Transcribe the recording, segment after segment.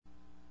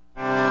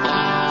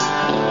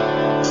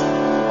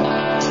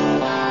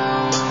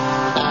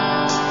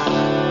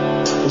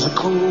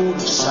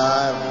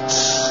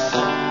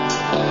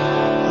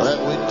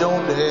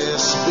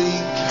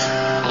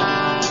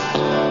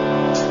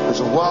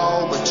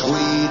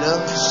between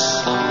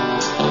us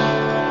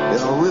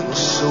in a river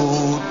so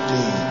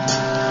deep.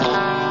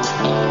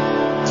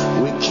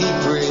 We keep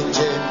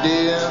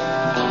pretending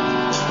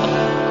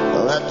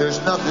that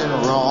there's nothing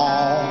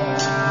wrong.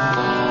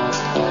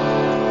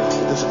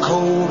 There's a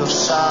code of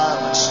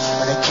silence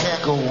and it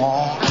can't go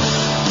on.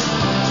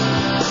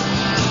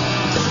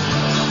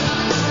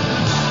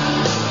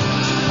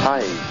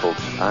 Hi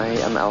folks, I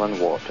am Alan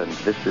Watt and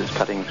this is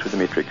Cutting Through the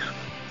Matrix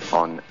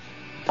on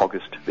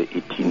August the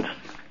 18th,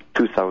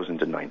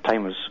 2009.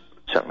 Time is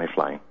certainly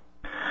flying.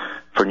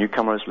 For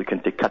newcomers, look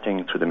into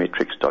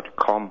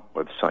cuttingthroughthematrix.com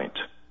website.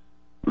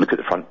 Look at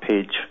the front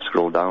page,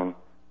 scroll down,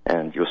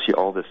 and you'll see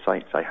all the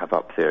sites I have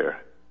up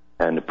there,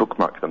 and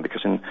bookmark them,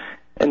 because in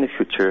the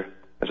future,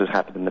 as has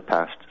happened in the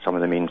past, some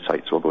of the main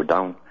sites will go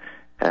down,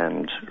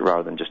 and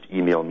rather than just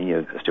email me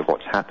as to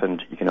what's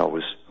happened, you can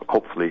always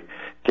hopefully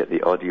get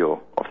the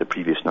audio of the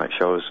previous night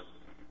shows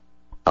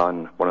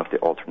on one of the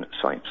alternate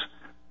sites.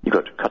 You've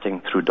got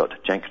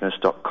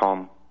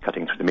cuttingthrough.jenkins.com,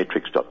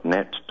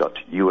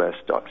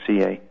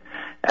 cuttingthroughthematrix.net.us.ca,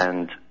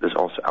 and there's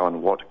also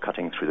Alan Watt,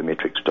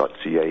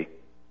 cuttingthroughthematrix.ca.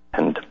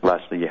 And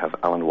lastly, you have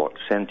Alan Watt,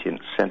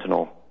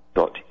 Sentinel.eu.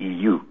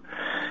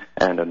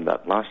 And on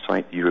that last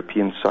site, the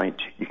European site,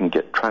 you can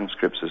get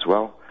transcripts as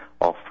well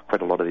of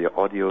quite a lot of the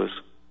audios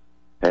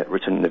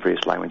written in the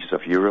various languages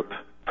of Europe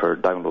for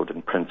download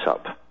and print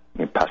up.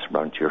 You can pass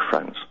around to your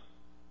friends.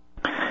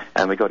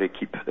 And we've got to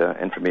keep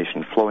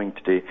information flowing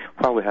today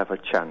while we have a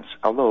chance.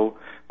 Although,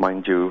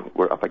 mind you,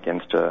 we're up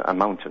against a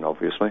mountain,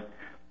 obviously,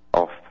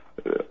 of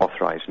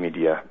authorized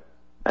media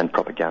and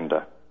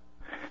propaganda.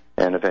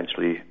 And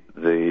eventually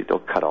they'll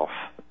cut off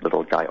the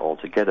little guy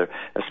altogether,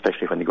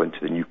 especially when they go into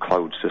the new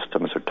cloud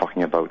systems they're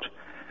talking about,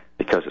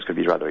 because it's going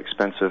to be rather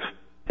expensive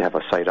to have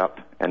a site up,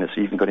 and it's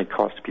even going to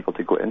cost people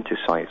to go into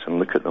sites and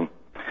look at them.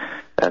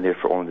 And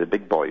therefore only the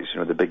big boys,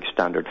 the big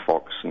standard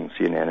Fox and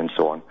CNN and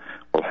so on,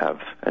 will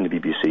have, and the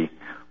BBC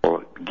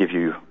will give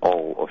you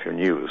all of your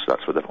news.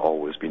 That's what they've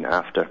always been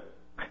after.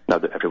 Now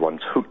that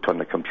everyone's hooked on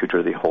the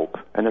computer, they hope,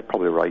 and they're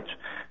probably right,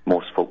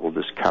 most folk will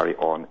just carry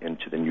on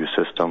into the new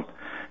system.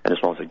 And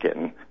as long as they're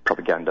getting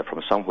propaganda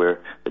from somewhere,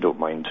 they don't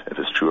mind if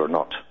it's true or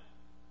not.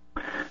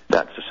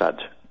 That's the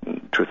sad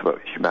truth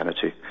about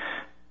humanity.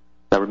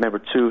 Now remember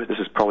too, this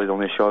is probably the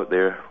only show out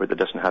there where there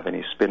doesn't have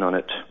any spin on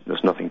it.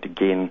 There's nothing to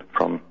gain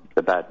from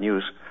the bad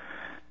news,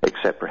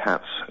 except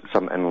perhaps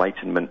some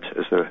enlightenment,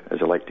 as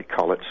they like to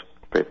call it,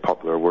 very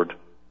popular word,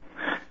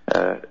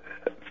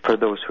 for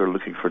those who are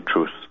looking for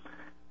truth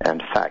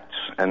and facts.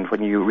 And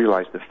when you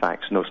realize the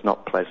facts, no, it's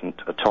not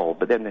pleasant at all.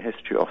 But then the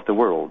history of the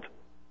world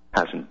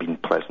hasn't been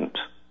pleasant.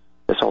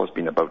 It's always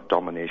been about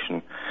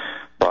domination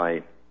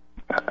by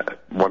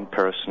one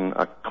person,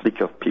 a clique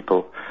of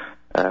people,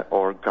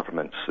 or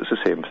governments. It's the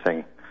same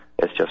thing.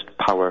 It's just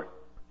power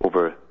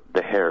over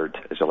the herd,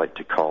 as I like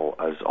to call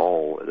us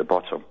all at the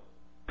bottom,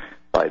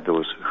 by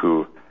those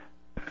who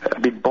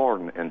have been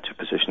born into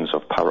positions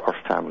of power or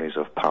families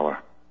of power.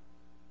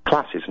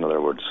 Classes, in other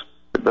words.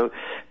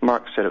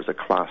 Marx said it was a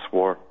class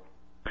war,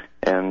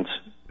 and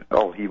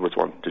all he was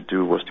wanting to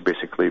do was to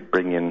basically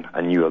bring in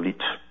a new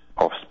elite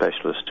of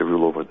specialists to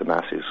rule over the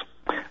masses.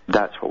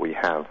 That's what we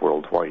have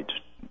worldwide,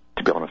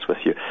 to be honest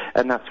with you.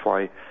 And that's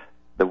why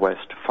the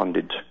West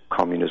funded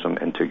communism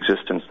into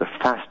existence, the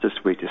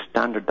fastest way to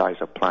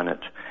standardize a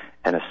planet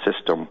and a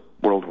system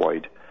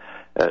worldwide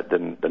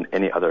than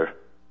any other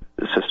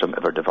system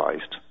ever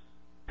devised.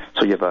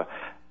 So you have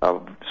a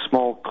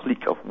small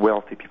clique of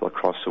wealthy people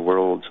across the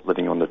world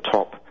living on the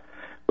top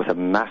with a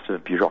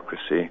massive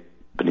bureaucracy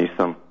beneath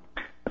them,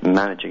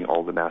 managing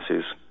all the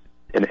masses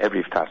in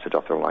every facet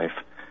of their life,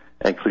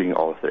 including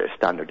all of their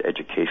standard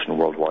education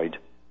worldwide.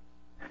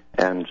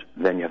 And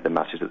then you have the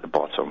masses at the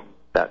bottom.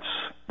 That's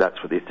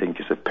what they think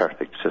is a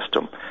perfect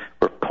system.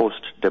 We're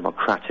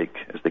post-democratic,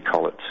 as they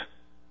call it.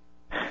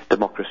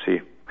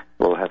 Democracy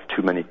will have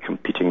too many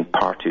competing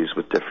parties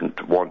with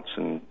different wants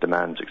and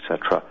demands,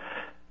 etc.,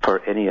 for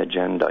any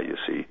agenda, you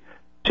see,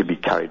 to be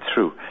carried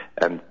through.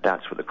 And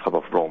that's what the Club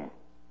of Rome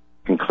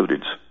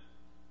concluded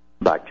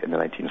back in the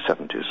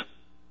 1970s.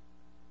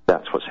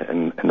 That's what's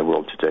in the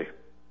world today.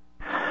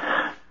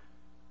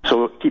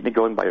 So keep me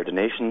going by your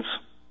donations.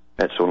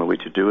 That's the only way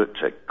to do it.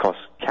 It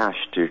costs cash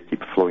to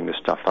keep flowing this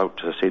stuff out.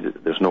 As I say,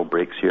 there's no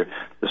breaks here.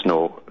 There's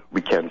no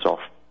weekends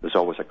off. There's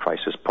always a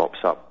crisis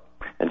pops up,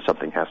 and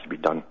something has to be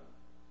done.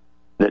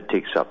 That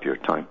takes up your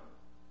time.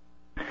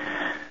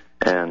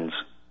 And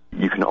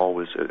you can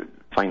always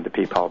find the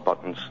PayPal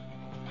buttons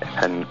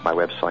and my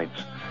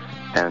websites,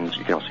 and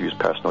you can also use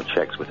personal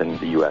checks within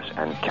the US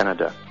and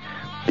Canada.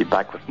 Be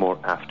back with more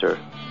after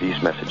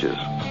these messages.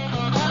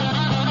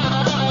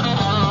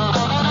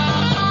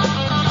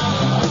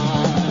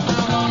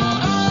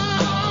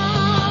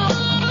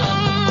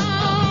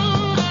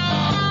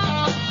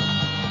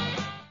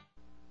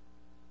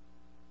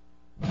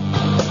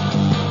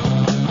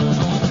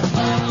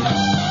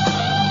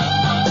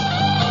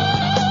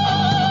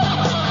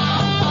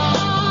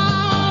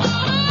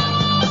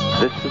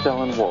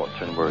 Alan Watt,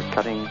 and we're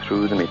cutting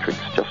through the matrix.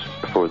 Just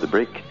before the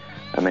break,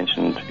 I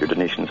mentioned your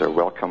donations are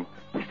welcome.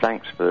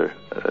 thanks for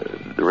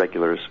the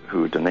regulars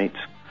who donate,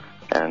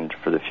 and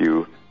for the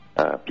few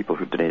people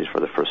who donated for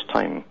the first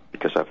time,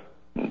 because I've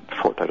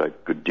forked out a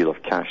good deal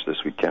of cash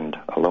this weekend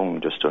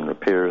alone just on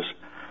repairs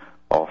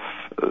of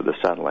the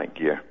satellite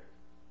gear.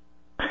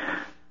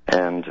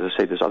 And as I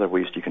say, there's other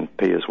ways you can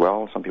pay as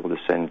well. Some people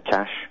just send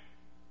cash.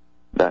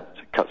 That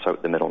cuts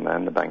out the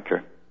middleman, the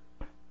banker.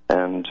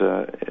 And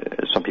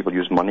some people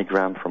use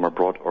MoneyGram from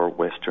abroad or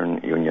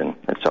Western Union.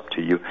 It's up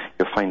to you.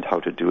 You'll find how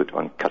to do it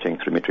on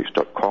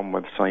cuttingthroughmatrix.com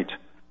website.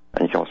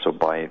 And you can also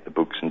buy the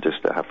books and discs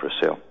that I have for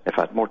sale. If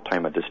I had more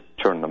time, I'd just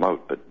churn them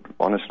out. But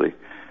honestly,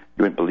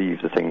 you wouldn't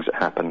believe the things that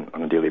happen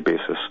on a daily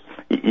basis,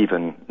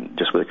 even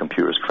just with the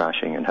computers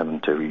crashing and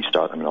having to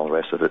restart them and all the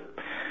rest of it,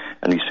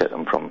 and reset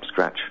them from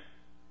scratch.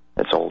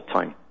 It's all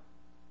time.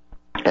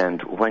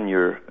 And when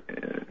you're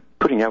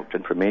putting out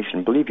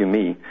information, believe you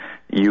me,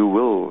 you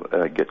will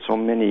get so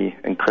many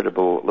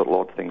incredible little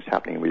odd things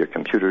happening with your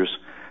computers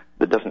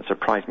that doesn't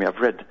surprise me. I've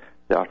read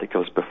the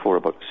articles before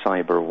about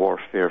cyber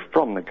warfare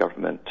from the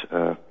government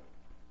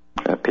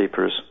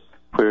papers,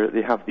 where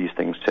they have these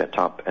things set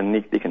up, and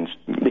they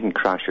can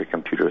crash your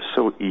computer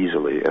so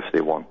easily if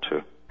they want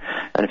to.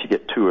 And if you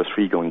get 2 or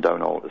 3 going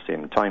down all at the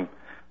same time,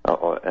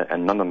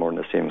 and none of them are on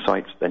the same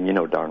sites, then you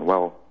know darn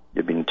well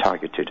you've been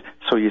targeted.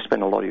 So you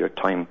spend a lot of your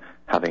time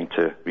having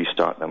to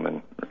restart them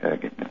and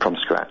from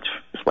scratch,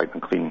 just wipe them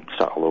clean,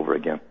 start all over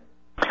again.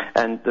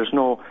 And there's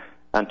no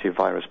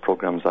antivirus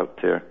programs out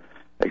there,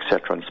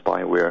 etc., and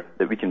spyware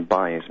that we can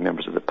buy as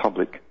members of the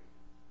public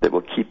that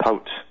will keep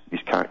out these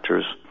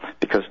characters,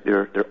 because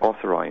they're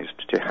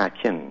authorized to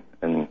hack in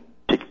and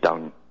take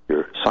down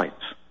your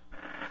sites.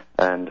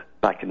 And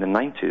back in the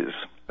 90s,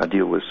 a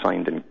deal was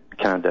signed in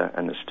Canada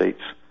and the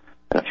States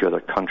and a few other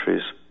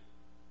countries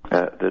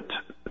that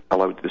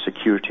allowed the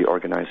security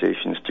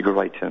organizations to go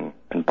right in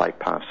and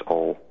bypass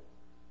all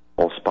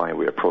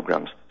spyware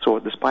programs. So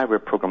the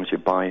spyware programs you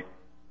buy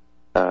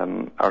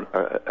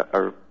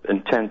are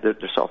intended,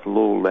 they're sort of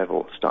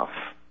low-level stuff.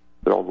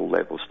 They're all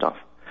low-level stuff.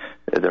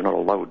 They're not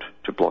allowed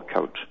to block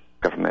out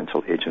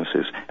governmental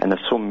agencies. And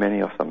there's so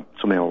many of them,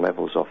 so many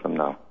levels of them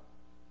now,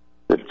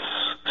 that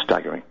it's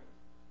staggering.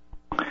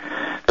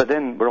 But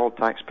then we're all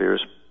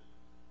taxpayers,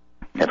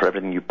 and for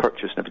everything you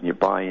purchase and everything you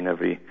buy and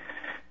every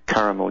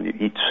caramel you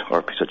eat or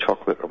a piece of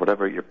chocolate or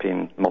whatever, you're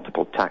paying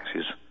multiple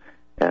taxes.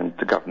 And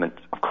the government,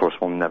 of course,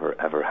 will never,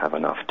 ever have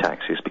enough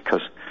taxes,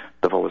 because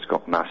they've always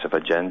got massive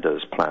agendas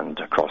planned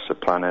across the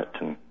planet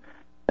and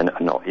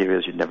in all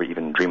areas you'd never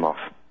even dream of.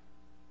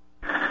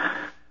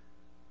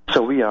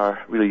 So we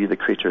are really the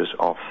creators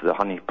of the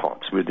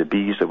honeypots. We're the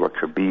bees, the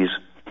worker bees,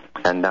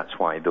 and that's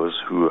why those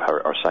who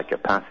are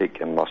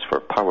psychopathic and lust for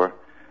power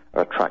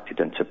are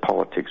attracted into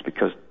politics,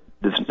 because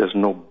there's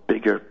no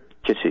bigger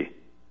kitty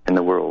in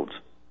the world.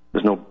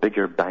 There's no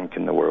bigger bank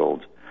in the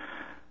world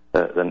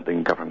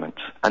than government.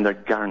 And they're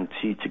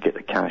guaranteed to get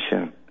the cash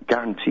in,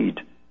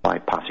 guaranteed by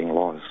passing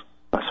laws.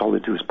 That's all they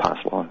do is pass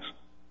laws.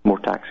 More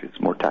taxes,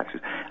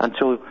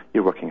 until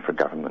you're working for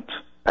government.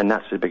 And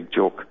that's the big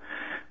joke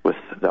with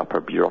the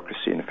upper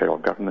bureaucracy in the federal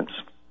governments.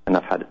 And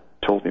I've had it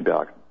told me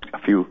by a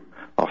few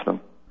of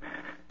them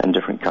in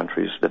different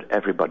countries that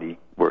everybody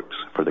works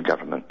for the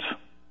government.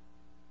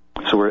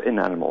 So we're in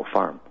Animal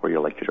Farm, whether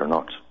you like it or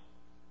not.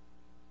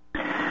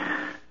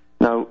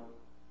 Now,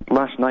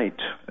 last night,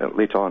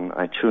 late on,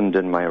 I tuned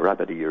in my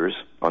rabbit ears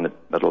on the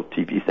little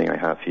TV thing I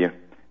have here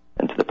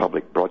into the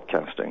public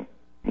broadcasting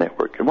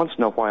network. And once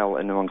in a while,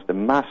 in amongst the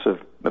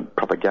massive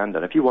propaganda,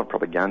 and if you want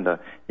propaganda,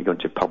 you go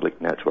into public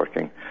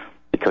networking,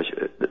 because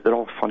they're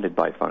all funded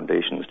by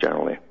foundations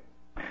generally.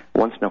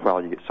 Once in a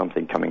while, you get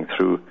something coming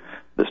through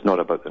that's not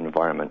about the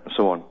environment and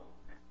so on,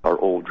 or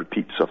old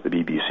repeats of the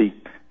BBC.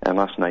 And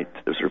last night,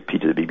 there was a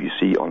repeat of the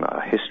BBC on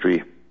a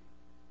history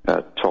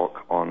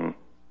talk on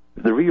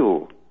the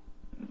real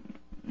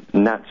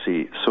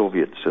Nazi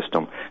Soviet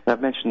system. And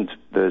I've mentioned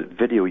the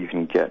video you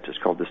can get. It's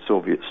called The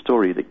Soviet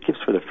Story, that gives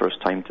for the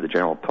first time to the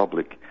general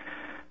public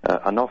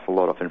an awful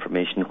lot of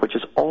information which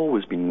has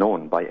always been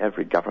known by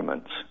every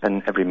government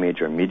and every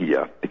major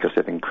media, because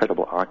they have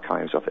incredible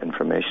archives of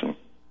information.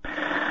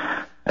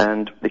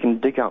 And they can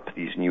dig up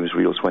these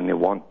newsreels when they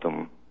want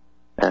them,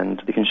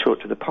 and they can show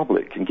it to the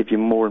public and give you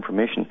more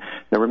information.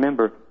 Now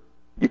remember,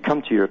 you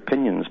come to your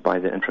opinions by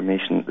the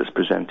information that's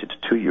presented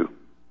to you.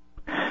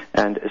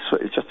 And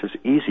it's just as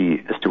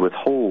easy as to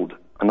withhold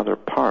another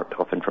part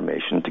of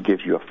information to give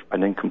you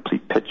an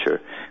incomplete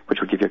picture, which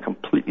will give you a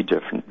completely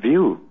different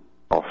view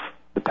of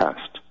the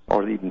past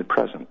or even the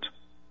present.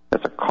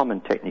 That's a common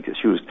technique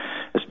that's used.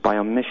 It's by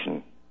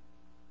omission,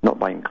 not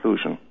by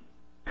inclusion.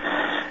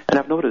 And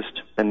I've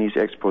noticed in these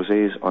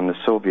exposés on the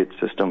Soviet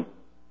system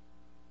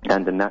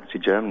and the Nazi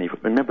Germany,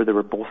 remember they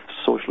were both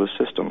socialist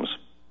systems,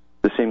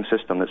 the same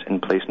system that's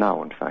in place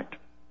now, in fact.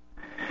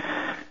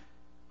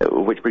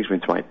 Which brings me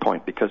to my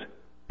point, because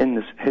in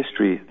this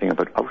history thing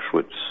about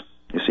Auschwitz,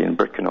 you see, in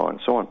Birkenau and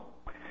so on,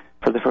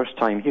 for the first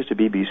time, here's the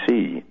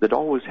BBC that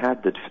always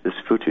had this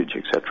footage,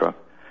 etc.,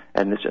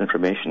 and this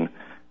information,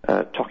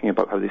 talking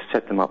about how they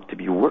set them up to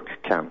be work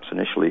camps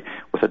initially,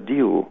 with a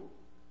deal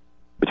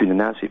between the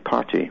Nazi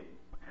Party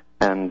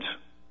and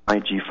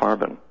IG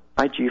Farben.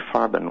 IG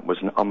Farben was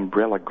an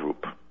umbrella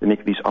group. They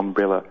make these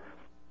umbrella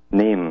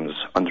names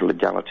under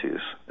legalities.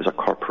 As a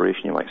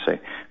corporation, you might say.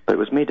 But it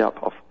was made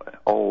up of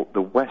all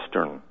the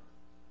Western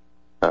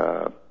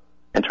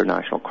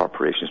international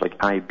corporations, like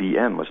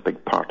IBM was a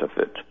big part of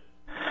it.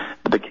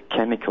 The big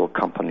chemical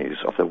companies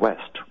of the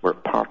West were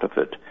part of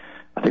it.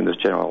 I think there's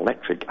General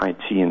Electric,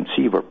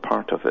 IT&T were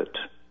part of it.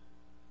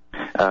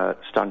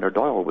 Standard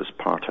Oil was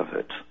part of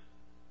it.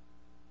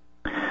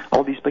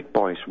 All these big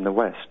boys from the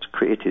West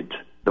created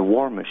the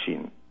war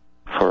machine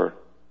for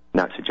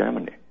Nazi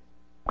Germany.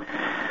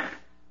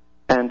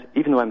 And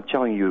even though I'm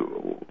telling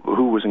you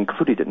who was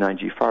included in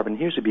IG Farben,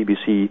 here's the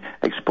BBC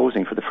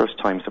exposing for the first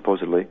time,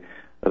 supposedly,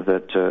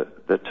 that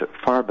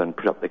Farben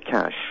put up the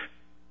cash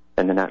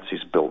and the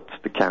Nazis built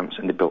the camps,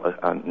 and they built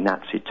a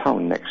Nazi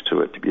town next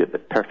to it to be the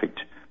perfect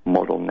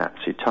model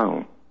Nazi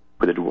town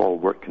where they do all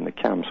work in the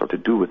camps or to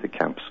do with the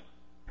camps.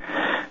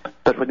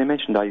 But when they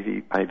mentioned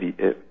IB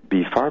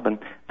Farben,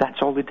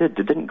 that's all they did.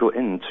 They didn't go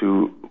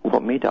into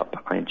what made up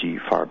IG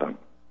Farben.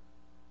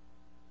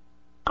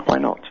 Why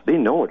not? They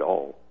know it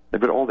all.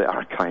 They've got all the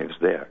archives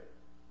there.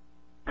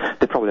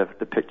 They probably have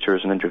the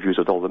pictures and interviews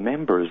with all the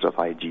members of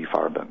IG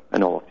Farben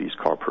and all of these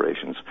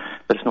corporations.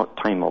 But it's not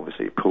time,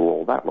 obviously, to pull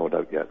all that load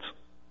out yet.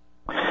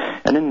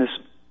 And in this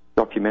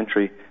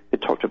documentary, they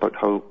talked about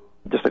how,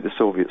 just like the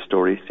Soviet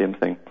story, same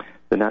thing,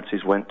 the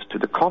Nazis went to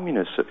the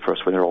communists at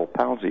first when they were all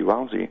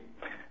palsy-walsy,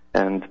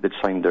 and they'd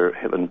signed their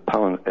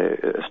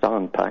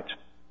Hitler-Stalin pact.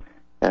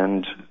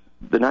 And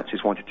the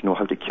Nazis wanted to know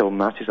how to kill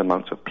massive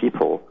amounts of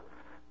people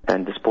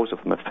and dispose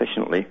of them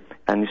efficiently.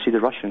 And you see, the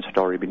Russians had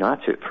already been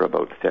at it for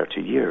about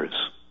 30 years.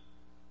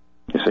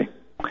 You see?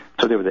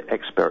 So they were the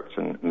experts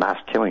in mass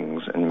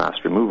killings and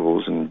mass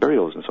removals and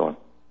burials and so on.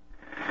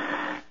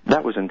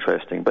 That was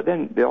interesting. But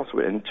then they also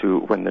went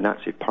into when the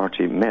Nazi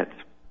Party met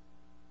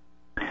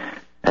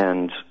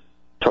and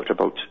talked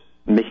about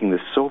making the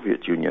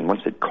Soviet Union,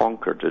 once they'd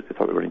conquered it, they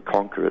thought they were going to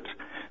conquer it,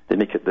 they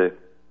make it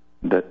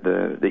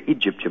the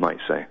Egypt, you might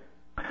say,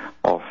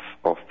 of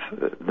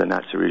the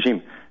Nazi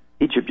regime.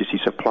 Egypt, you see,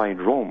 supplied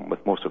Rome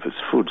with most of its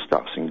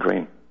foodstuffs and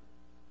grain.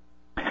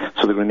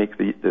 So they're going to make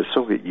the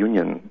Soviet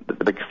Union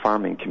the big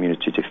farming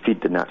community to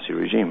feed the Nazi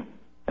regime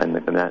and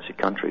the Nazi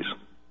countries.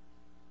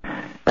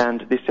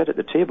 And they said at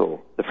the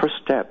table, the first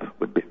step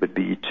would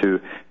be to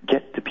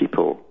get the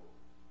people,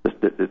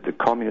 the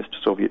communist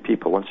Soviet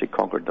people, once they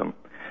conquered them,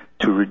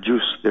 to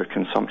reduce their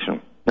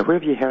consumption. Now, where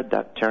have you heard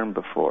that term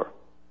before?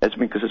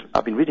 Because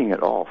I've been reading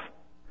it off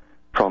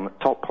from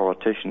top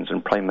politicians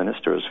and prime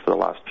ministers for the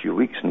last few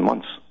weeks and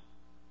months.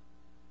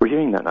 We're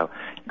hearing that now.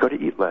 You've got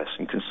to eat less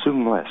and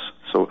consume less.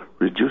 So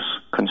reduce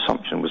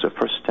consumption was the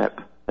first step.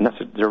 And that's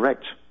a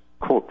direct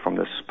quote from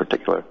this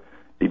particular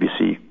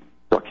BBC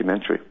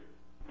documentary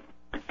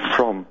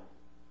from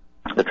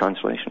the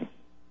translation.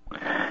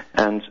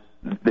 And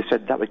they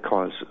said that would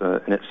cause,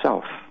 in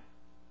itself,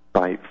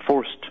 by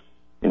forced,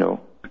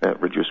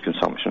 reduced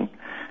consumption,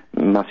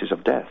 masses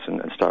of deaths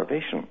and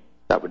starvation.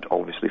 That would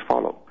obviously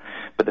follow.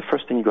 But the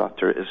first thing you go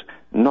after is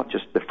not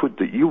just the food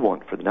that you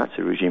want for the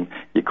Nazi regime,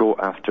 you go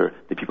after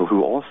the people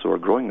who also are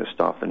growing the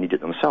stuff and need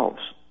it themselves.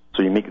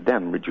 So you make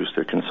them reduce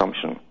their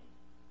consumption,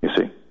 you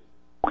see.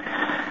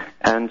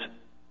 And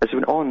as it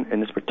went on in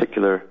this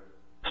particular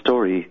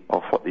story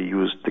of what they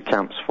used the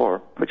camps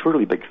for, which were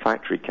really big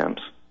factory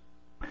camps,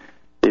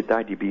 the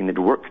idea being they'd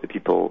work the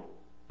people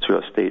to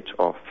a state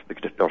of,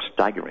 or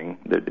staggering,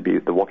 they'd be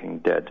the walking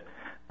dead.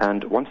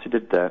 And once they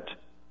did that,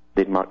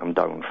 they'd mark them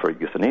down for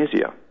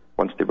euthanasia.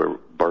 Once they were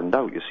burned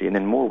out, you see, and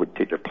then more would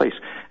take their place.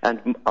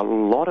 And a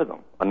lot of them,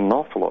 an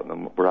awful lot of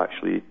them, were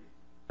actually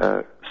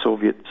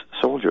Soviet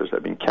soldiers that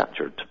had been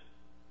captured.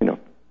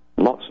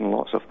 Lots and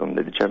lots of them.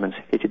 The Germans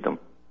hated them.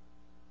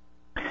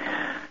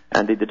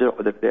 And they did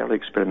the early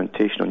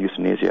experimentation on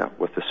euthanasia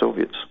with the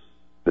Soviets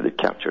that they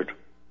captured.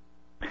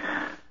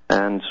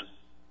 And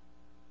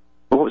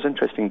what was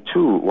interesting,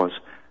 too, was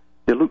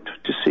they looked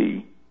to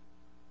see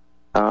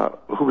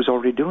who was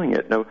already doing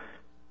it. Now,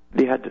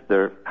 they had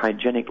their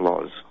hygienic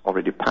laws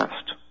already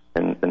passed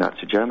in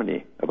Nazi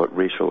Germany about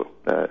racial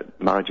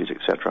marriages,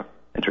 etc.,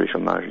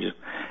 interracial marriages,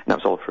 and that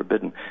was all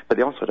forbidden. But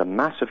they also had a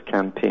massive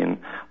campaign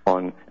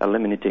on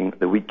eliminating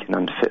the weak and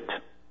unfit,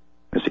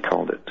 as they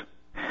called it.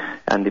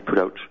 And they put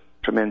out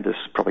tremendous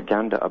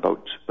propaganda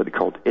about what they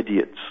called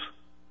idiots,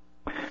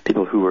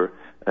 people who were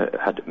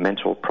had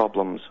mental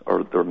problems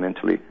or they were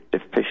mentally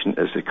deficient,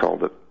 as they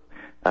called it,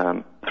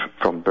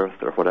 from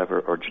birth or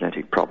whatever, or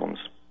genetic problems.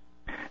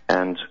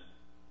 And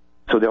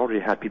so they already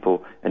had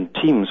people and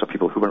teams of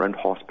people who were in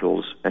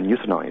hospitals and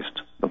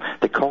euthanized them.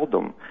 They called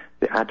them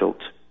the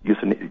Adult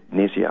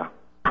Euthanasia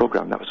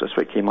Program. That was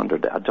what it came under,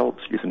 the Adult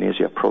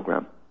Euthanasia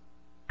Program.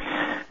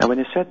 And when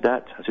they said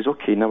that, I said,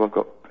 okay, now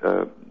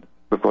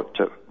we've got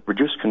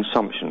reduced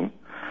consumption,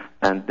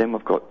 and then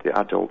we've got the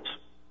Adult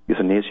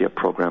Euthanasia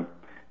Program.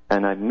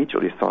 And I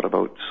immediately thought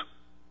about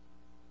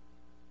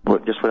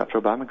just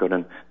after Obama got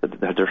in,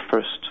 they had their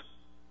first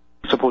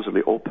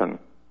supposedly open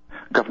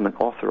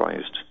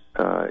government-authorized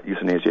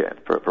euthanasia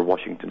for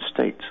Washington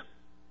State.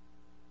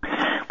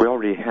 We all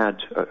already had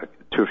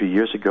 2 or 3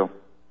 years ago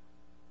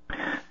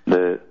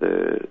the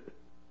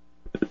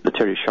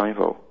Terry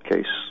Schiavo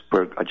case,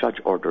 where a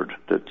judge ordered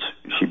that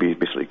she be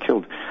basically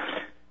killed.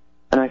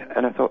 And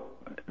I thought,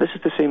 this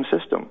is the same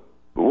system.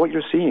 What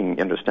you're seeing,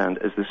 you understand,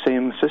 is the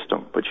same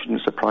system, which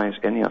shouldn't surprise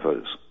any of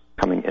us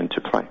coming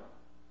into play.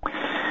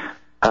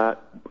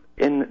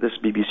 In this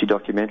BBC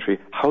documentary,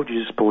 how do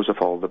you dispose of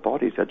all the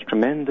bodies? They had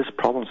tremendous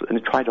problems, and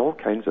they tried all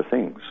kinds of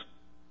things,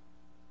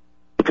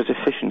 because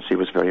efficiency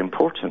was very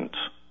important.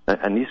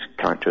 And these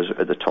characters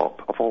at the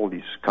top of all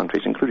these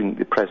countries, including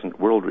the present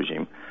world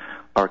regime,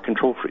 are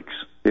control freaks.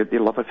 They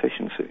love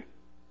efficiency.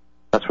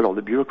 That's what all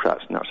the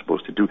bureaucrats now are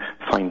supposed to do,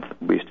 find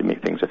ways to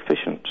make things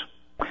efficient.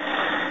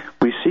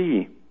 We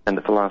see in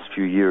the last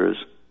few years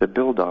the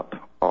build-up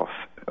of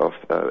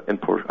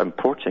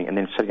importing and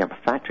then setting up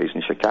factories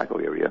in the Chicago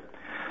area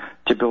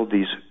to build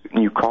these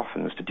new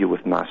coffins to deal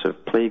with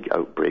massive plague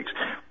outbreaks.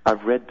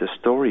 I've read the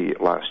story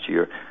last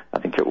year, I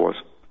think it was,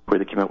 where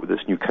they came out with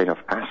this new kind of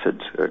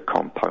acid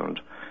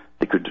compound.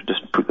 They could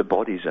just put the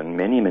bodies in,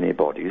 many, many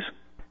bodies.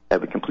 It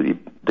would completely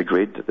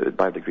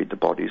biodegrade the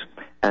bodies,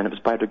 and it was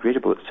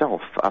biodegradable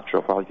itself. After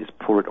a while, you just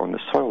pour it on the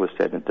soil, they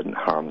said, and it didn't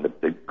harm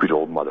the good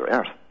old Mother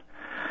Earth.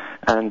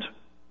 And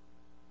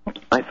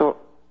I thought,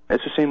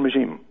 it's the same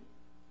regime.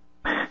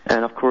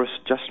 And of course,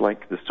 just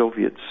like the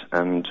Soviets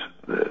and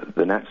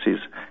the Nazis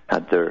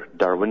had their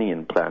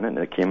Darwinian plan, and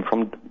it came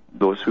from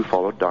those who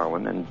followed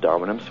Darwin and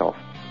Darwin himself,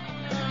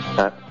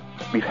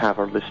 we have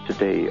our list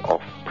today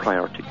of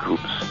priority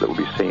groups that will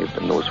be saved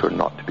and those who are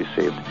not to be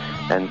saved.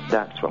 And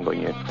that's what I'm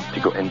going to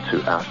go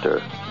into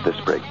after this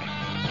break.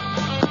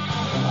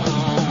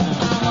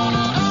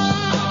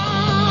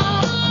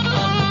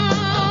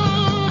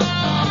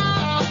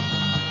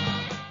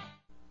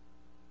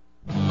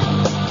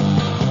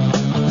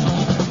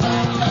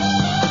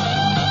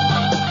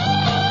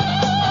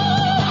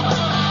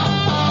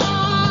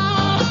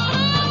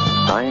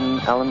 I'm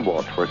Alan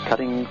Watt. We're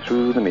cutting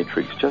through the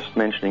matrix, just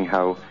mentioning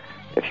how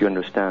if you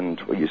understand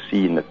what you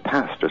see in the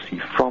past or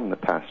see from the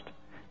past,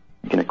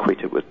 you can equate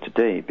it with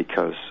today,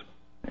 because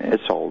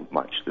it's all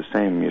much the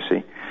same, you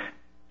see.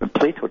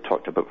 Plato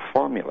talked about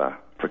formula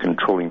for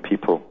controlling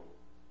people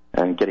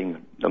and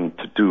getting them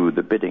to do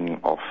the bidding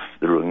of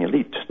the ruling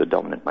elite, the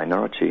dominant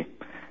minority,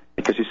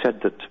 because he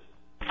said that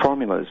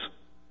formulas,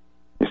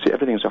 you see,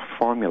 everything's a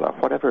formula.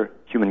 Whatever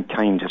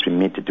humankind has been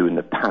made to do in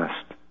the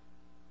past,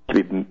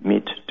 to be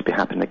made to be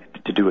happening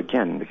to do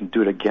again. We can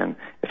do it again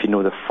if you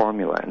know the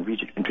formula and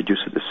introduce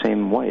it the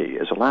same way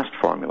as the last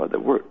formula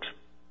that worked.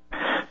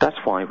 That's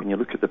why when you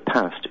look at the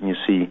past and you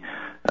see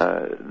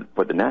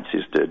what the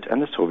Nazis did,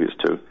 and the Soviets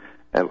too,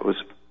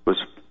 was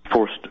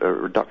forced a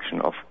reduction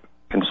of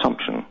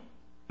consumption,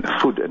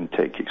 food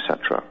intake,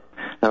 etc.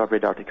 Now, I've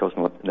read articles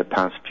in the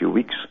past few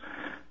weeks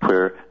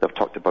where they've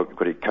talked about you've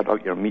got to cut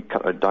out your meat,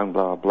 cut it down,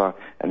 blah, blah,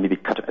 and maybe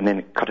cut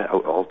it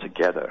out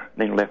altogether. And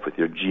then you're left with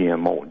your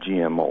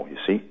GMO, you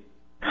see?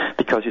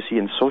 Because, you see,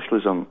 in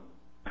socialism,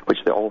 which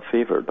they all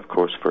favored, of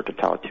course, for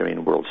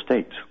totalitarian world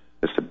states,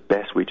 it's the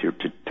best way to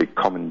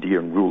commandeer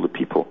and rule the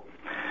people.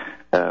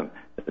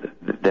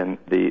 Then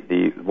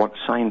they want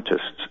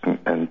scientists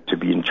and to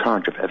be in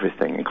charge of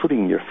everything,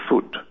 including your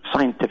food.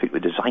 Scientifically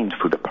designed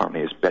food,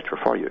 apparently, is better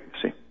for you,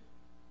 you see?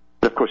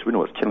 But of course, we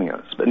know it's killing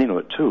us, but they know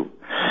it too.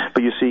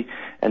 But you see,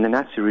 in the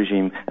Nazi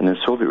regime and the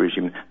Soviet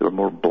regime, they were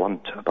more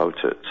blunt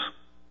about it.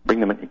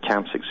 Bring them into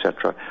camps,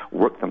 etc.,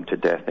 work them to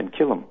death, and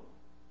kill them,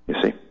 you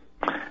see?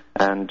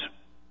 And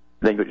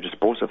then you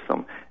dispose of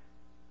them.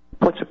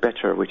 What's a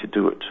better way to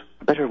do it?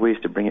 A better way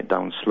is to bring it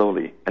down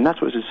slowly. And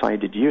that's what was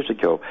decided years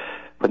ago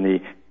in the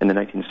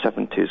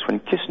 1970s, when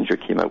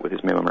Kissinger came out with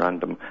his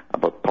memorandum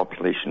about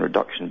population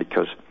reduction,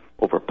 because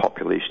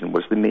overpopulation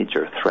was the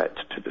major threat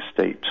to the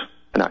state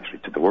and actually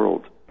to the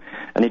world.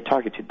 And he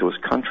targeted those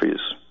countries.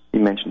 He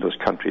mentioned those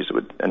countries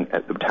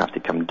that would have to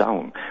come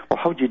down. Well,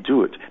 how do you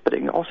do it? But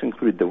it also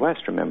included the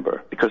West,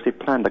 remember, because they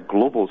planned a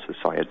global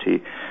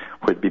society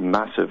where there'd be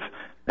massive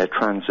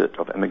transit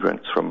of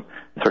immigrants from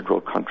third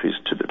world countries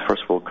to the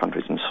first world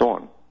countries and so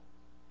on.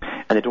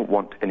 And they don't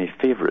want any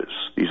favorites,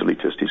 these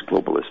elitists, these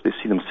globalists. They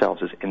see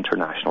themselves as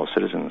international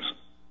citizens,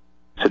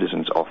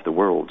 citizens of the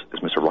world, as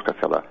Mr.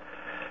 Rockefeller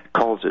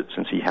calls it,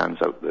 since he hands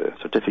out the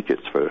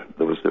certificates for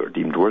those that are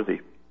deemed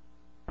worthy.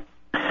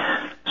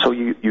 So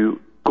you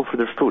go for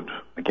their food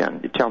again.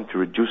 You tell them to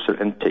reduce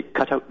their intake,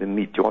 cut out the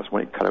meat. You always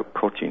want to cut out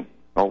protein,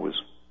 always.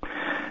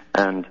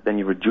 And then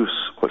you reduce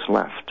what's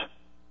left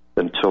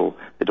until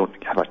they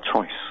don't have a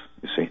choice,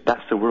 you see.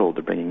 That's the world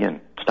they're bringing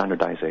in,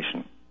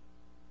 standardization.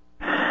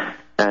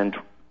 And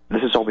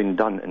this has all been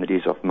done in the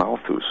days of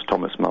Malthus,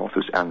 Thomas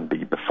Malthus, and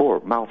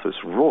before. Malthus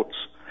wrote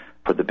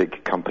for the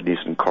big companies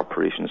and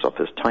corporations of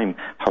his time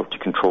how to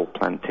control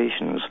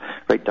plantations,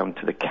 right down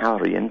to the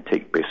calorie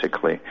intake,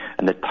 basically,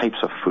 and the types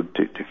of food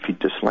to feed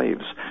to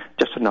slaves,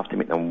 just enough to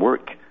make them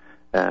work,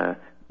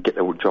 get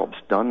their jobs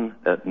done,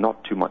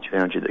 not too much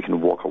energy that they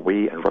can walk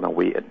away and run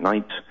away at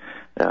night.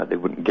 They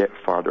wouldn't get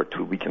farther,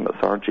 too weak and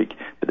lethargic,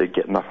 but they'd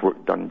get enough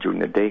work done during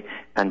the day,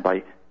 and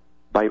by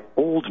by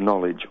old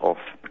knowledge of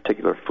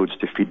particular foods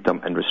to feed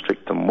them and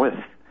restrict them with,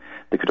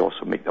 they could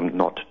also make them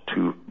not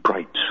too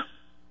bright.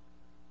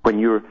 When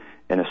you're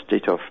in a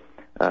state of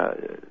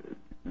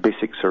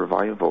basic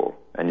survival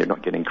and you're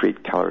not getting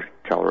great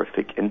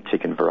calorific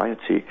intake and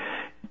variety,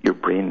 your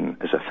brain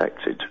is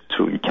affected,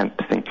 so you can't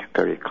think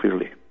very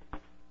clearly.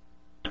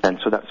 And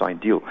so that's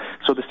ideal.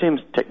 So the same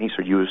techniques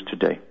are used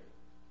today.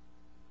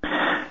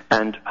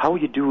 And how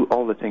you do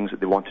all the things that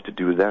they wanted to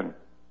do then.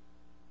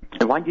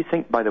 And why do you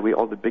think, by the way,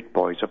 all the big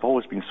boys have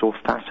always been so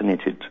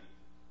fascinated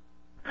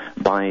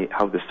by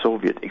how the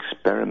Soviet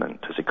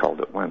experiment, as they called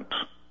it, went?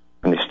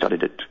 And they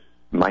studied it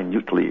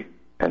minutely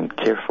and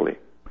carefully.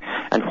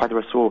 And why they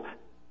were so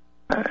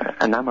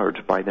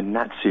enamored by the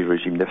Nazi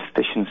regime, the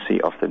efficiency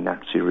of the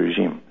Nazi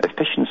regime.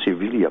 Efficiency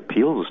really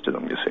appeals to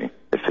them, you see,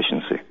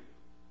 efficiency.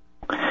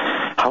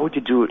 How would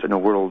you do it in a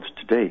world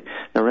today?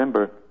 Now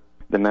remember,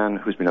 the man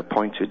who's been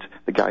appointed,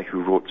 the guy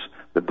who wrote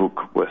the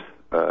book with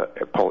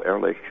Paul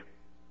Ehrlich,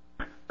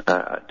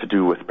 to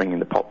do with bringing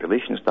the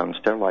populations down,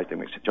 sterilizing,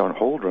 which John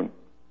Holdren,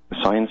 the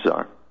science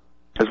czar,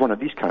 is one of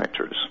these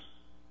characters.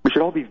 We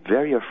should all be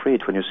very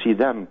afraid when you see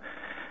them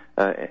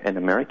in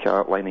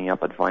America lining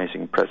up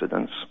advising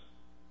presidents,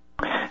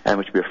 and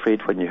we should be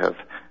afraid when you have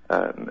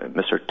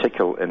Mr.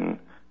 Tickle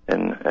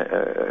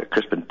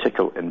Crispin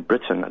Tickle in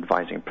Britain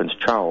advising Prince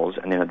Charles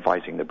and then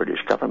advising the British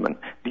government.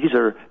 These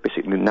are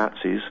basically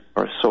Nazis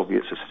or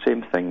Soviets. It's the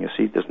same thing, you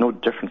see. There's no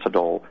difference at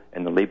all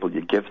in the label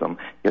you give them.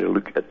 You got to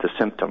look at the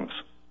symptoms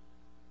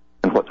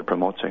and what they're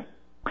promoting.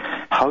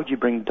 How do you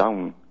bring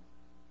down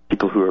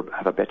people who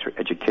have a better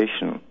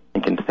education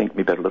and can think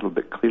maybe a little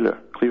bit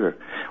clearer?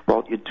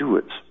 Well, you do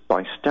it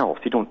by stealth.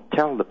 You don't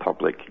tell the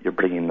public you're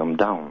bringing them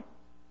down.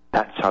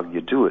 That's how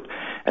you do it.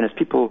 And as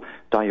people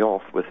die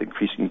off with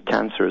increasing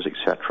cancers,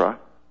 etc.,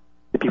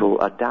 the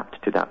people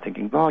adapt to that,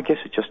 thinking, well, I guess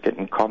it's just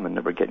getting common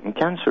that we're getting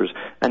cancers.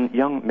 And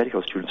young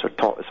medical students are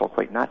taught it's all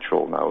quite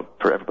natural now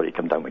for everybody to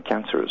come down with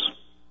cancers.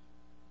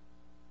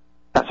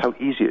 That's how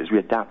easy it is. We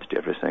adapt to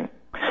everything.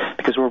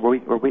 Because we're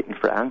waiting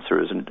for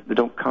answers and they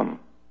don't come.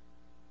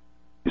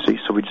 You see,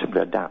 so we simply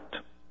adapt.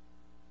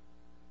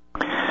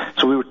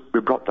 So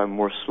we're brought down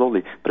more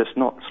slowly, but it's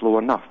not slow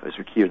enough as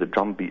we hear the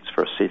drum beats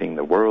for saving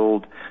the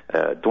world,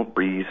 don't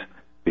breathe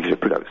because you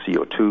put out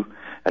CO2,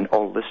 and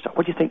all this stuff.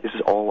 What do you think this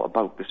is all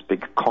about, this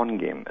big con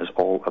game is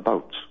all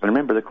about? And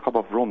remember, the Club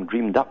of Rome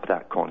dreamed up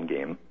that con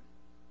game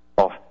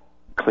of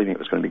claiming it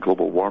was going to be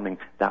global warming.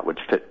 That would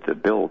fit the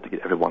bill to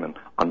get everyone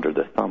under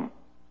the thumb.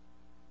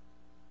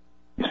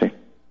 You see?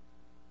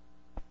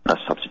 A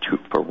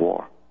substitute for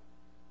war.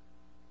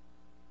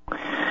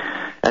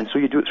 And so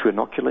you do it through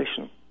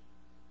inoculation.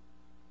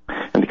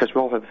 And because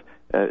we all have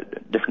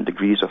different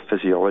degrees of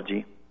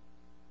physiology,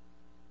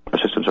 our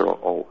systems are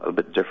all a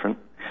bit different,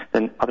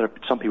 then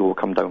some people will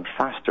come down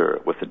faster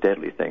with the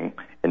deadly thing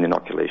in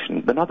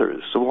inoculation than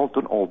others. So we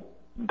don't all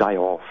die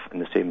off in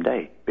the same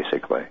day,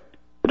 basically.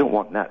 We don't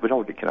want that. We'd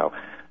all get,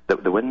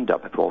 the wind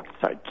up if we all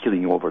started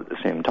keeling over at the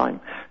same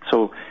time.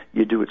 So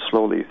you do it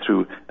slowly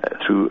through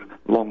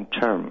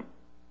long-term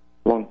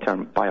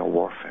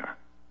biowarfare.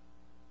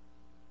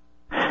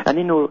 And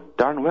they know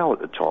darn well at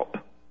the top,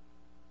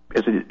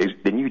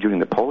 they knew during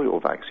the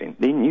polio vaccine,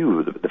 they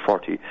knew the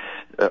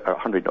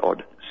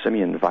 100-odd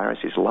simian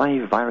viruses,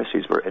 live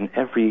viruses, were in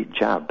every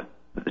jab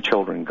that the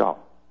children got.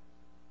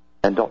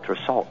 And Dr.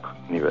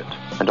 Salk knew it,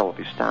 and all of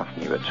his staff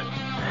knew it.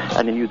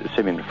 And they knew that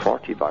simian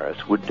 40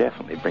 virus would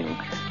definitely bring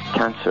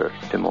cancer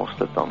to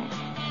most of them,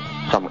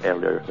 some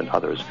earlier than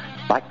others.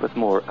 Back with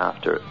more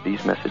after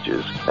these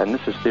messages, and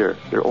this is their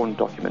own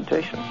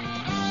documentation.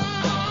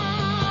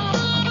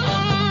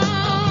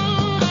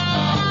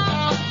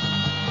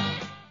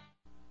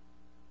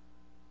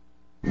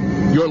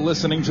 You're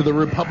listening to the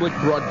Republic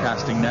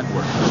Broadcasting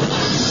Network,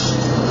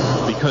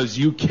 because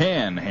you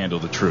can handle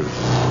the truth.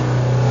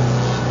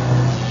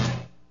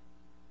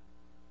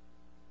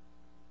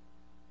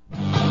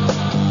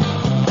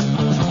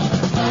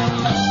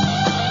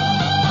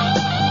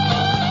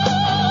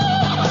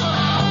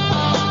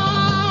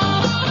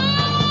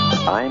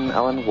 I'm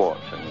Alan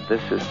Watt, and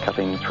this is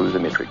Cutting Through the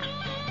Matrix.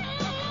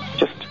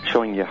 Just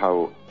showing you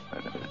how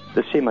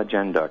the same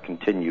agenda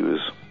continues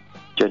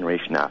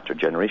generation after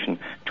generation.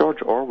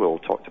 George Orwell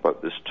talked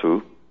about this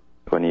too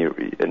when in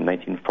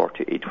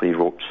 1948, when he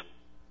wrote,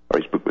 or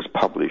his book was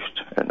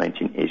published in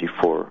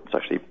 1984. It was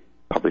actually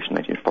published in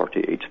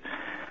 1948.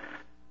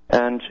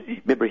 And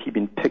remember, he'd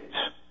been picked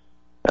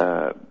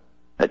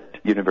at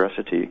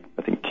university,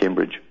 I think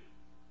Cambridge,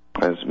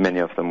 as many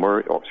of them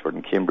were, Oxford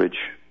and Cambridge,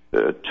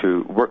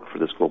 to work for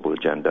this global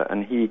agenda.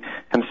 And he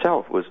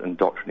himself was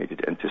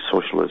indoctrinated into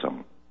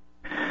socialism.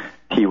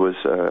 He was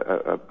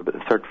a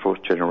third,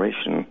 fourth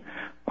generation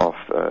of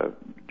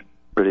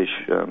British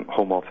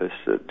Home Office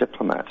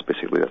diplomats.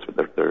 Basically, that's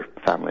what their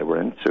family were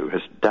into.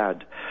 His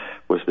dad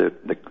was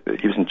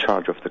he was in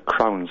charge of the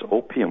Crown's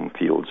opium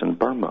fields in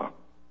Burma.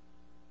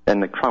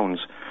 And the Crown's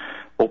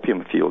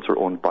opium fields were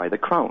owned by the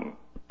Crown,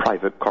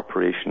 private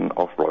corporation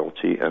of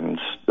royalty and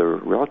their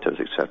relatives,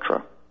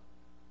 etc.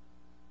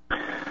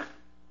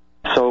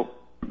 So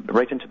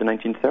right into the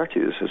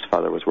 1930s, his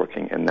father was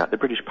working in that. The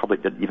British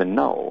public didn't even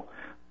know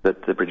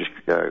that the British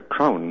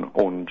Crown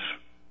owned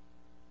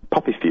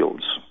poppy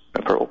fields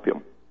for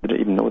opium. They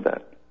didn't even know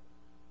that.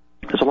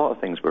 There's a lot of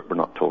things we're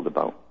not told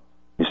about,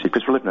 you see,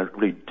 because we're living in a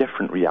really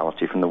different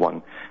reality from the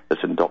one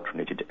that's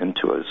indoctrinated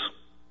into us.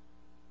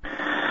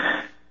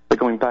 But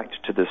going back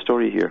to the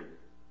story here,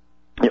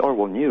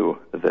 Orwell knew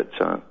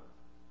that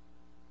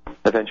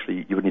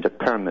eventually you would need a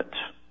permit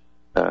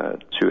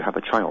to have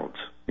a child,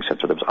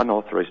 etc. That was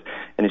unauthorized.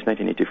 In his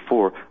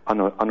 1984,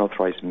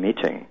 unauthorized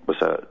mating was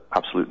an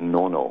absolute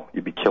no-no.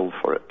 You'd be killed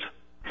for it.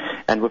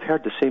 And we've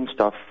heard the same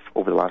stuff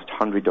over the last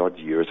 100-odd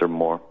years or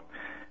more,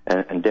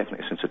 and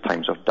definitely since the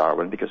times of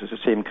Darwin, because it's the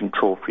same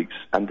control freaks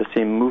and the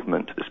same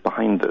movement that's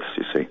behind this,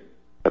 you see.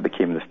 That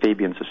became the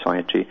Fabian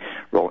Society,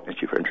 Royal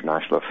Institute for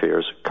International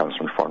Affairs,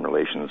 Council on Foreign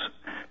Relations,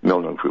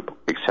 Milner Group,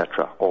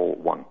 etc., all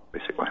one,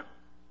 basically.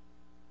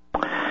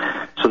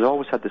 So they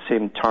always had the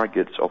same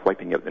targets of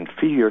wiping out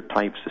inferior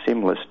types, the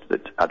same list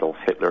that Adolf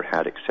Hitler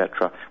had,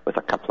 etc., with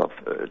a couple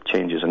of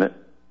changes in it.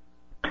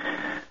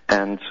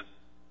 And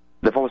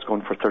they've always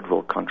gone for third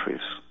world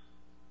countries.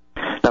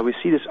 Now we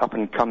see this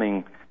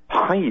up-and-coming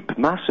hype,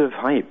 massive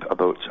hype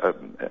about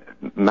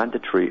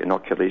mandatory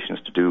inoculations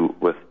to do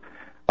with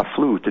a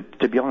flu.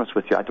 To be honest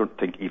with you, I don't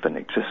think even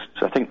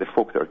exists. I think the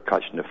folk that are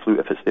catching the flu,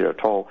 if it's there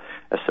at all,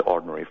 it's the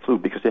ordinary flu,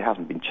 because they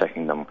haven't been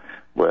checking them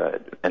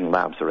in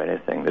labs or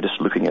anything. They're just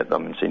looking at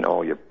them and saying,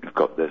 oh, you've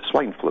got the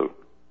swine flu.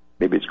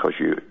 Maybe it's because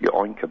you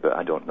oink a bit,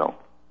 I don't know.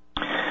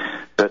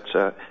 But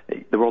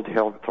the World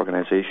Health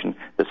Organization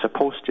is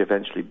supposed to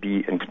eventually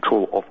be in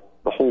control of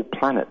the whole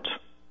planet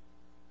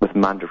with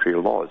mandatory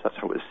laws. That's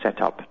how it was set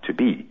up to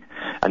be.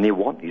 And they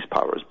want these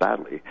powers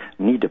badly,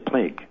 need a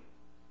plague.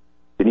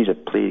 They need a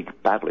plague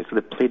badly, so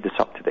they played this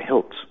up to the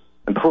hilt.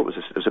 And before it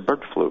was a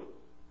bird flu,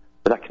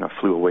 but that kind of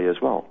flew away as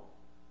well.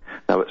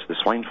 Now it's the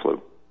swine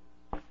flu,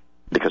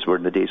 because we're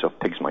in the days of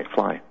pigs might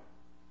fly,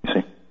 you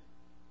see.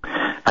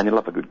 And they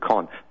love a good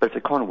con. But if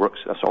the con works,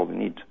 that's all they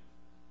need.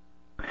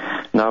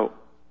 Now,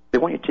 they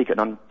want you to take an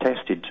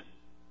untested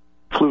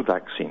flu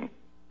vaccine.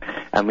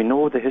 And we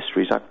know the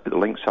histories. I've put the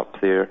links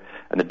up there,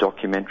 and the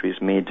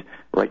documentaries made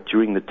right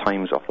during the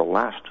times of the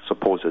last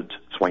supposed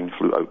swine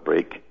flu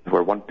outbreak,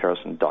 where one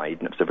person died,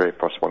 and it was the very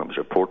first one that was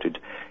reported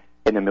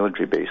in a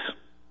military base,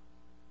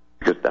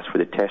 because that's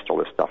where they test all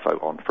this stuff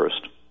out on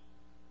first.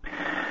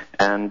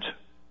 And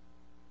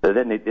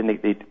then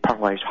they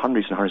paralyzed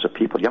hundreds and hundreds of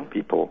people, young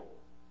people,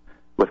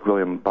 with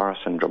Guillain-Barré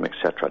syndrome,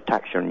 etc.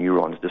 Attacks your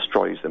neurons,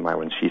 destroys the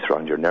myelin sheath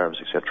around your nerves,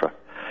 etc.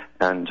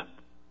 And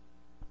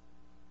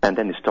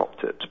then they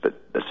stopped it,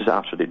 but this has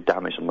absolutely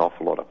damaged an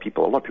awful lot of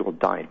people. A lot of people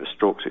died with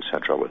strokes,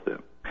 etc. with it.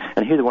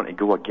 And here they want to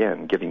go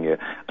again, giving you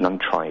an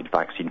untried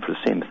vaccine for the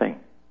same thing,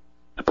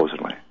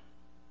 supposedly.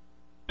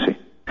 See?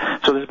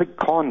 So there's a big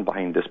con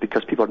behind this,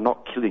 because people are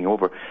not keeling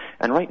over.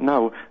 And right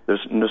now,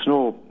 there's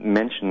no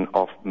mention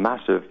of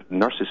massive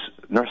nurse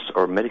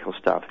or medical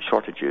staff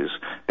shortages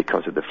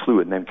because of the flu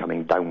and them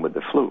coming down with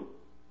the flu.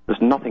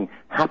 There's nothing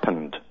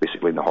happened,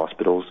 basically, in the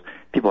hospitals.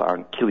 People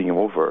aren't keeling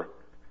over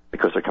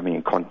because they're coming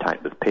in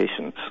contact with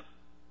patients.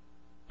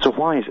 So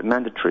why is it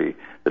mandatory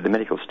that the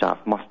medical staff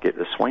must get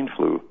the swine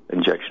flu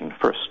injection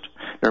first?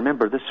 Now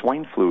remember, this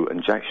swine flu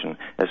injection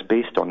is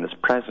based on this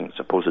present,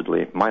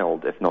 supposedly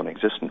mild, if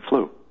non-existent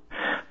flu.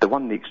 The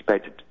one they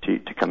expected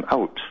to come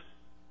out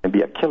and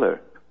be a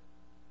killer,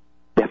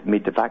 they haven't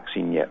made the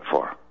vaccine yet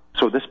for.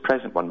 So this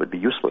present one would be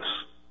useless.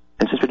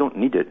 And since we don't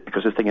need it,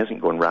 because this thing isn't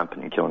going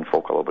rampant and killing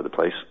folk all over the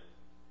place,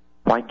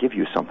 why give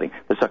you something?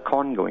 There's a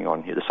con going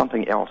on here. There's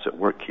something else at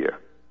work here.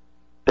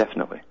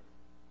 Definitely.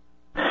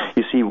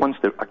 You see, once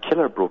a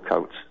killer broke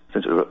out,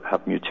 since it would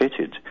have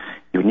mutated,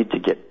 you would need to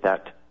get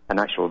an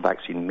actual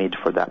vaccine made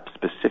for that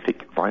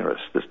specific virus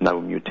that's now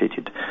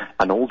mutated.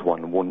 An old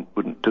one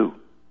wouldn't do.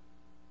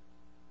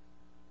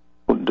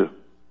 Wouldn't do. And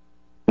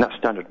that's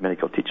standard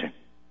medical teaching.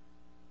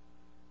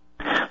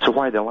 So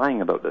why are they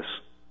lying about this?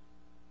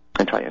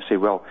 And trying to say,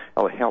 well,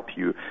 I'll help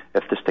you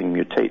if this thing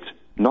mutates.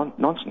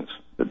 Nonsense.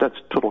 That's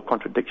total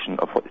contradiction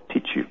of what they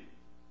teach you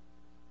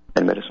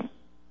in medicine.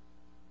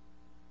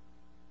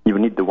 You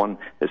would need the one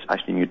that's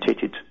actually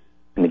mutated,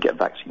 and they get a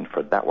vaccine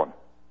for that one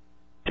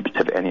to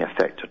have any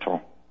effect at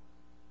all.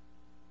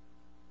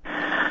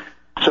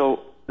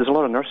 So there's a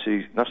lot of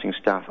nursing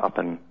staff up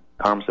in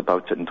arms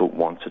about it and don't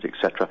want it,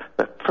 etc.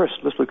 But first,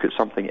 let's look at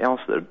something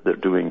else that they're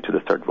doing to the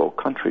third world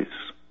countries.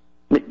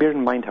 Bear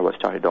in mind how I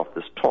started off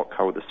this talk,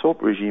 how the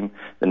Soviet regime,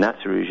 the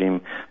Nazi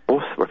regime,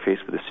 both were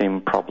faced with the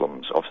same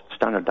problems of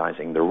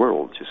standardizing their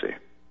worlds, you see,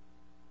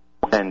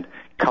 and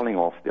culling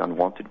off the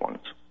unwanted ones.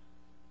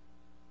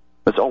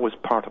 It's always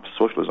part of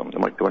socialism. They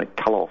want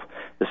to cull off.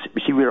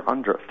 You see, we're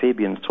under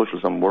Fabian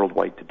socialism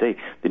worldwide today.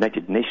 The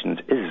United Nations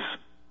is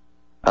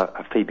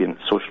a Fabian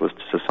socialist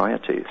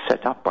society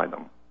set up by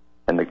them,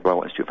 and the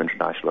Royal Institute for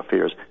International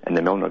Affairs and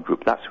the Milner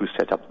Group. That's who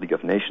set up the League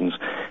of Nations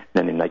and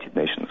then the United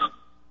Nations.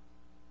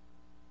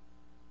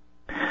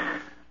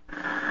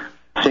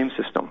 Same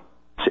system.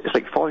 It's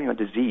like following a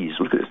disease.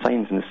 Look at the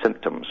signs and the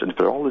symptoms, and if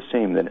they're all the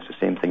same, then it's the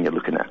same thing you're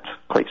looking at.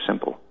 Quite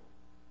simple.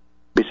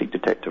 Basic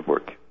detective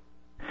work.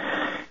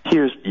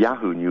 Here's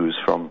Yahoo News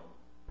from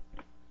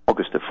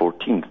August the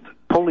 14th.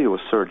 Polio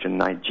surge in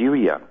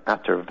Nigeria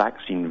after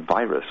vaccine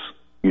virus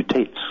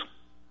mutates.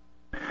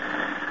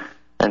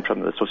 And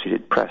from the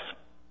Associated Press,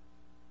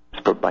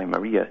 spoke by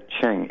Maria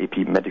Cheng,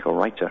 AP medical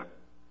writer.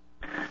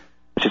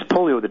 This is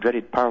polio, the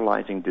dreaded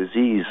paralyzing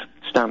disease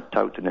stamped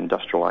out in the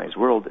industrialized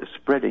world, is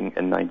spreading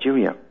in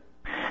Nigeria.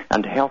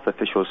 And health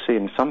officials say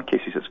in some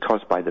cases it's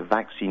caused by the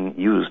vaccine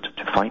used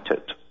to fight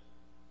it.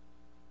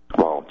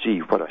 Well, gee,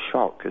 what a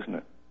shock, isn't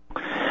it?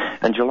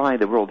 In July,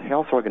 the World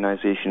Health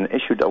Organization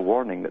issued a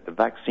warning that the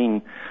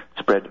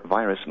vaccine-spread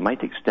virus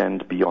might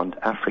extend beyond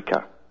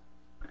Africa.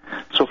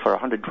 So far,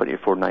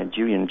 124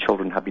 Nigerian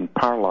children have been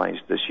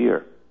paralyzed this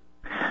year,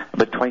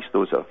 about twice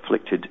those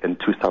afflicted in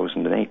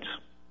 2008.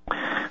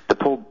 The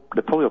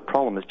polio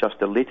problem is just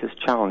the latest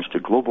challenge to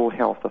global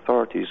health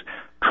authorities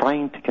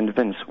trying to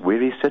convince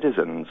weary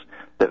citizens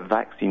that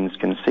vaccines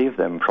can save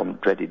them from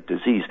dreaded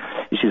disease.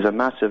 This is a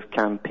massive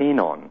campaign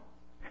on,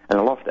 and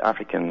a lot of the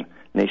African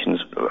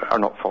nations are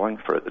not falling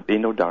for it. They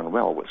know darn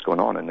well what's going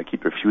on, and they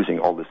keep refusing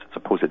all this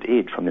supposed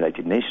aid from the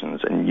United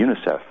Nations and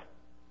UNICEF.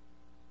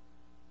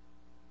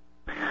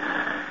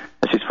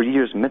 This is, for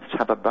years, myths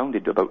have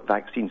abounded about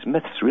vaccines.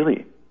 Myths,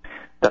 really,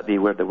 that they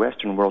were the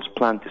Western world's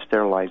plan to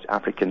sterilize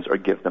Africans or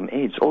give them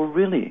AIDS. Oh,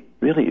 really?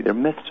 Really? They're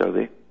myths, are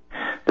they?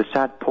 The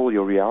sad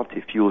polio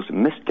reality fuels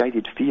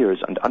misguided fears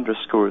and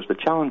underscores the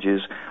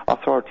challenges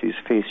authorities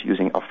face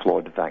using a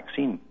flawed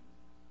vaccine.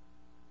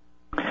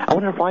 I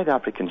wonder why the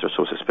Africans are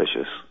so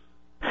suspicious.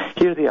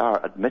 Here they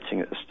are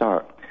admitting at the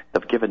start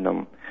they've given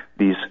them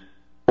these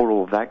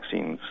oral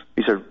vaccines.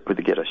 These are where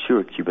they get a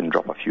sugar cube and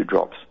drop a few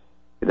drops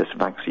with this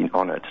vaccine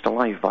on it. It's a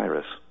live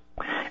virus.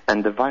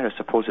 And the virus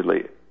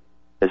supposedly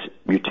is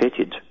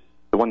mutated.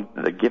 The one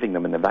that they're giving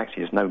them in the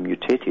vaccine is now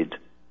mutated,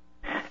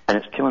 and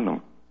it's killing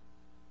them.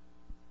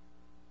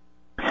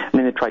 And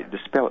then they try to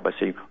dispel it by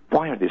saying,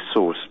 why are they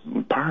so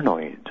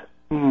paranoid?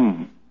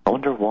 I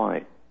wonder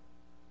why.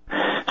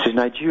 So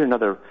Nigeria and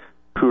other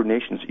poor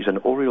nations use an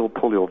oral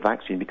polio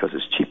vaccine because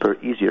it's cheaper,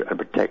 easier, and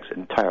protects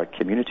entire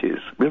communities.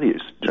 Really,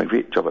 it's doing a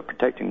great job of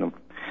protecting them.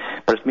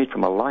 But it's made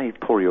from a live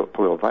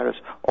polio virus,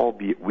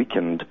 albeit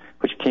weakened,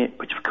 which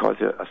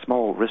causes a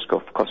small risk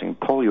of causing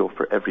polio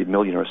for every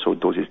million or so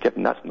doses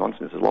given. That's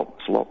nonsense. It's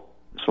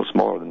so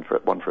smaller than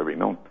one for every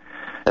million.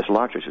 It's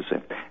larger, I should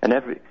say.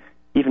 And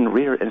even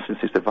rarer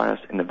instances, the virus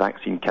in the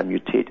vaccine can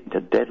mutate into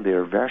a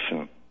deadlier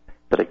version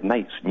that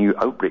ignites new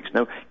outbreaks.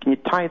 Now, can you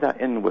tie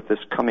that in with this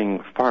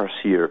coming farce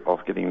here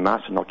of giving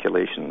mass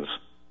inoculations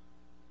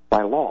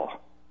by law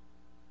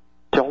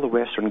to all the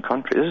Western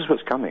countries? This is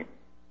what's coming.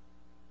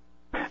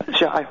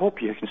 So I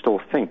hope you can still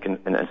think and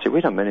say,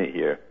 wait a minute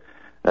here.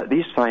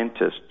 These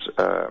scientists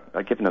are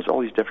giving us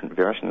all these different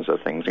versions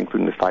of things,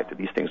 including the fact that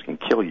these things can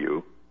kill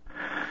you.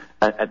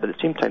 But at the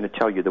same time, they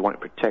tell you they want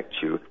to protect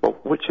you. Well,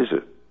 which is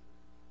it?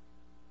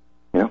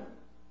 You know?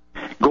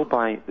 Go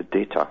by the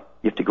data.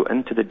 You have to go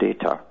into the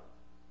data,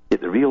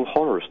 get the real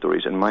horror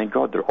stories, and my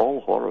God, they're all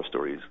horror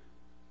stories.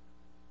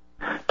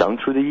 Down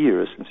through the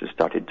years since it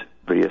started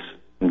various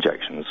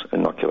injections,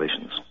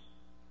 inoculations.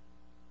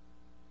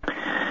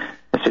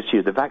 It says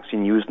here, the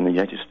vaccine used in the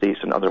United States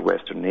and other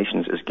Western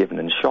nations is given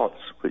in shots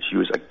which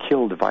use a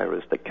killed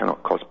virus that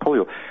cannot cause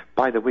polio.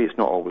 By the way, it's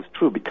not always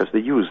true because they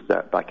used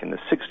that back in the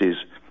 60s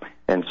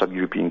in some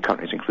European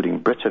countries, including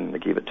Britain. They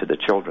gave it to the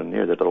children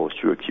there, the little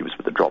sugar cubes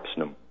with the drops in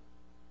them.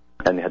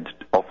 And they had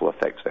awful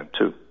effects then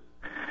too.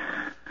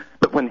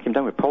 But when they came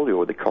down with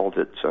polio, they called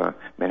it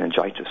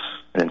meningitis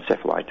and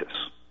encephalitis.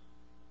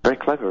 Very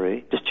clever,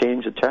 eh? Just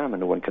change the term and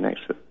no one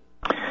connects it.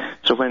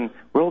 So when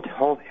World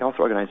Health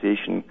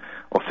Organization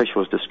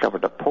officials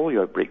discovered a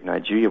polio outbreak in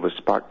Nigeria was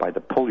sparked by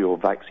the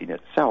polio vaccine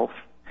itself,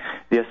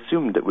 they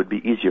assumed it would be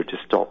easier to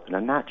stop than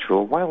a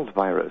natural wild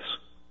virus.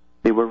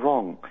 They were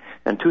wrong.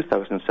 In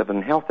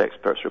 2007, health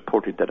experts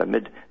reported that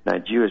amid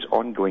Nigeria's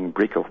ongoing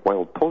break of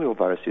wild polio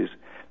viruses,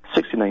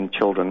 69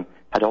 children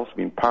had also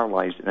been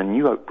paralyzed in a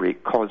new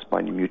outbreak caused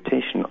by the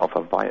mutation of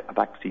a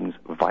vaccine's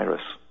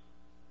virus.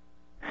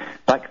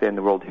 Back then,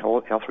 the World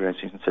Health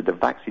Organization said the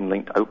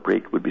vaccine-linked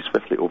outbreak would be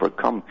swiftly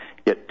overcome,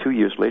 yet 2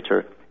 years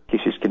later,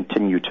 cases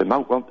continue to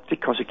mount. Well, it's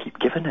because they keep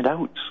giving it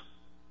out.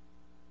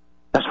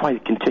 That's why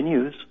it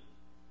continues.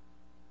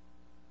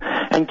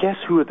 And guess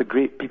who are the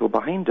great people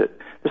behind it?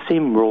 The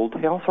same World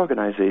Health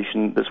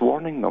Organization that's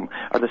warning them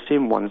are the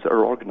same ones that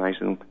are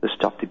organizing the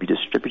stuff to be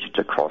distributed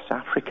across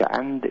Africa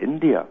and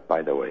India,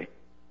 by the way.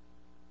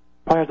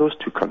 Why are those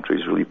two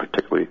countries really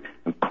particularly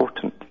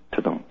important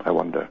to them, I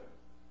wonder?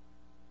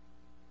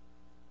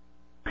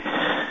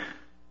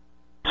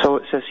 So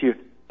it says here,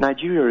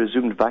 Nigeria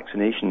resumed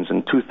vaccinations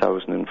in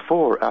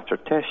 2004 after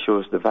test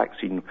shows the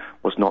vaccine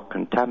was not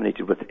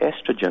contaminated with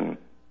estrogen,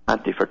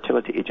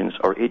 anti-fertility agents,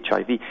 or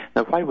HIV.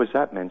 Now, why was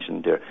that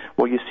mentioned there?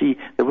 Well, you see,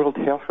 the World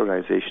Health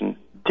Organization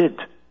did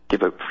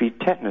give out free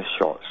tetanus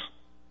shots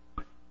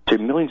to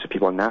millions of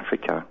people in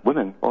Africa,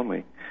 women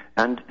only,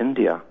 and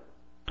India,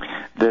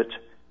 that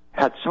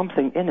had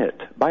something in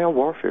it,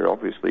 biowarfare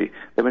obviously,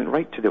 that went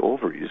right to the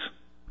ovaries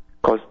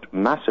caused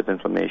massive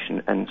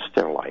inflammation and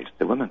sterilized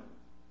the women.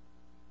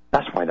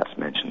 That's why that's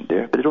mentioned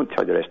there. But they don't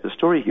tell you the rest of the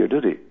story here, do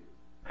they?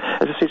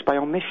 As I say, it's by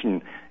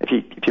omission. If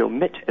you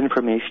omit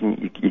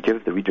information, you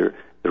give the reader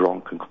the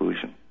wrong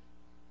conclusion.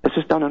 This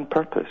is done on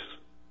purpose.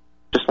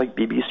 Just like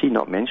BBC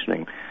not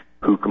mentioning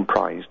who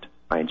comprised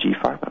IG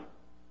Farben.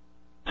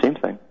 Same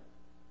thing.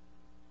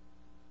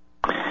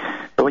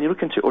 But when you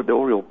look into the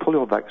oral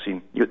polio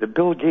vaccine, you get the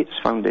Bill Gates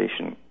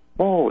Foundation.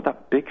 Oh,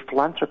 that big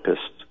philanthropist.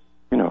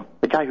 You know,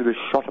 the guy who was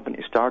shot up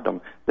into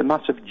stardom, the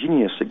massive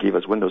genius that gave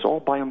us Windows all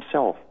by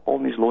himself, all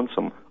in his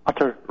lonesome,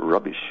 utter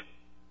rubbish.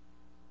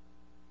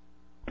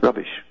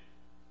 Rubbish.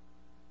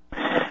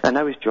 And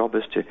now his job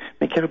is to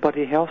make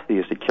everybody healthy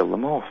as they kill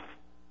them off.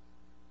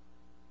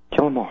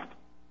 Kill them off.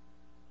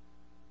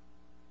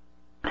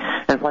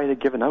 And why are they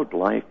giving out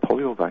live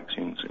polio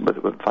vaccines with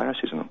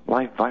viruses in them?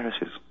 Live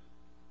viruses.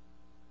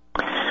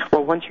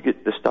 Well, once you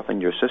get this stuff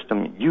in your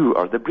system, you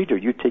are the breeder.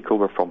 You take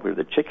over from where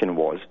the chicken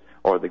was,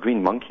 or the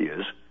green monkey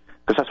is,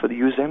 because that's what they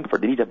use them for.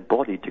 They need a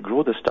body to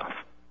grow the stuff.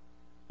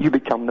 You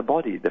become the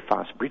body, the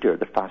fast breeder,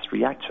 the fast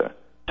reactor,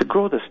 to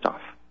grow the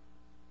stuff.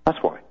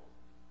 That's why.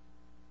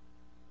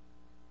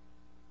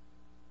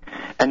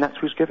 And that's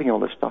who's giving all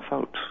this stuff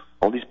out.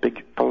 All these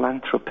big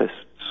philanthropists.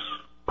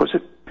 Was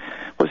it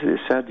they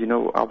said, you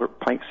know, Albert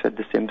Pike said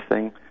the same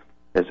thing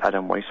as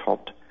Adam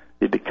Weishaupt.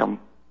 They become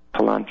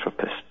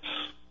philanthropists.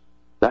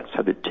 That's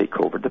how they take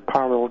over the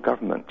parallel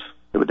government.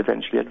 They would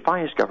eventually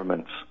advise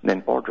governments, and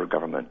then order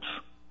governments.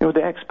 You know,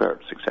 the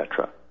experts,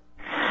 etc.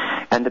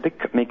 And the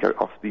big maker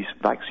of these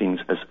vaccines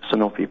is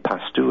Sanofi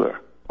Pasteur,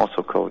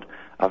 also called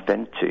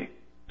Aventis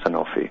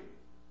Sanofi.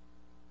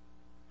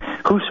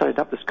 Who started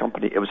up this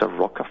company? It was a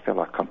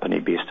Rockefeller company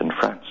based in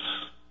France.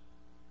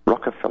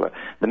 Rockefeller.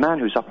 The man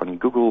who's up on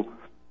Google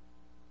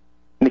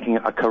making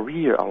a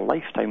career, a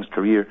lifetime's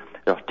career,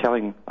 of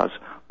telling us,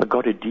 we've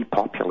got to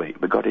depopulate,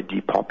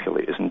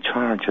 is in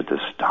charge of this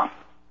stuff.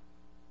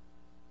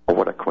 Oh,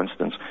 what a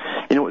coincidence.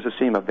 You know, it was the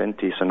same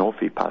Aventis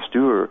Sanofi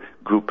Pasteur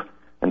group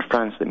in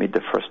France that made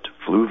the first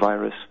flu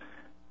virus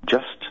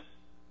just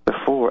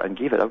before, and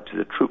gave it out to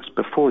the troops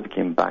before they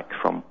came back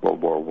from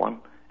World War I.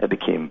 It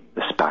became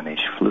the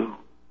Spanish flu.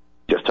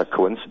 Just a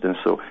coincidence,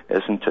 though,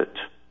 isn't it?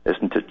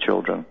 Isn't it,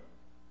 children?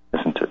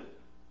 Isn't it?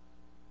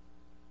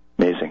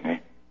 Amazing, eh?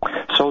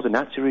 So the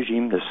Nazi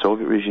regime, the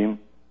Soviet regime,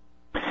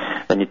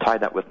 then you tie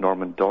that with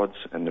Norman Dodds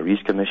and the Rees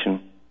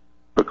Commission,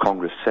 where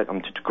Congress set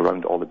them to go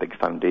around all the big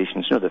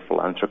foundations, you know, the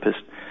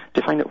philanthropists,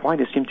 to find out why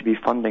they seem to be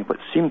funding what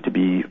seem to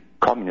be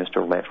communist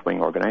or left-wing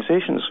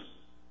organizations.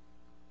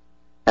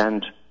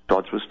 And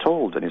Dodds was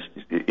told, and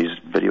his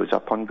video's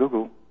up on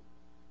Google,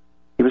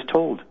 he was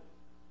told,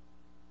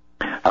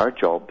 our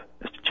job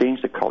is to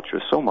change the culture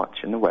so much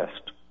in the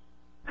West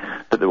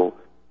that they will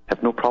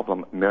have no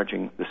problem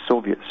merging the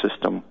Soviet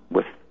system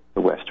with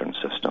the Western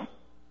system.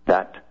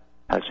 That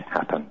has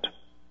happened.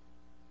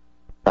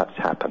 That's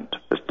happened.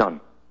 It's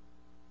done.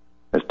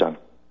 It's done.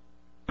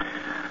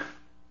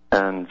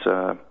 And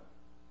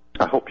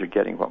I hope you're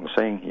getting what I'm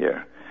saying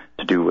here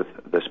to do with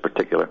this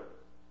particular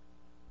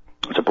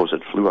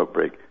supposed flu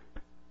outbreak.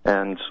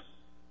 And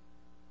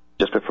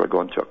just before I go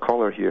on to a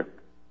caller here,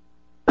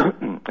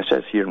 it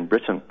says here in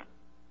Britain,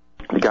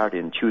 The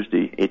Guardian,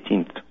 Tuesday,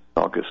 18th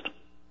August,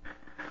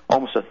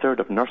 almost a third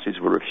of nurses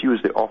will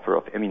refuse the offer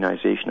of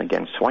immunization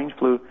against swine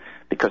flu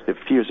because they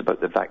have fears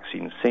about the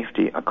vaccine's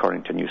safety,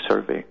 according to a new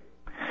survey.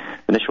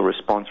 The initial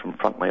response from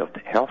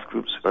frontline health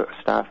groups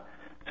staff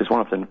says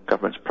one of the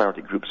government's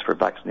priority groups for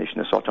vaccination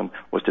this autumn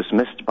was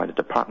dismissed by the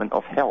Department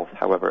of Health,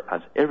 however,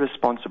 as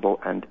irresponsible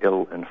and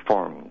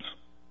ill-informed.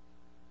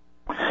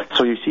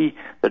 So you see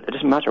that it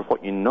doesn't matter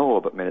what you know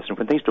about medicine,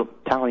 when things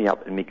don't tally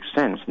up and make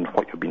sense in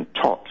what you've been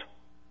taught,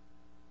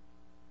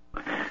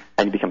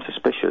 and you become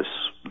suspicious,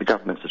 the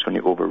government's just going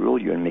to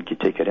overrule you and make you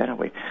take it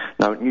anyway.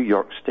 Now, New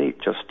York State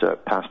just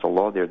passed a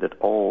law there that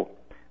all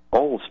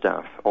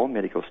staff, all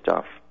medical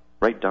staff,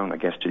 right down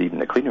against it, even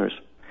the cleaners,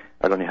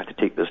 are going to have to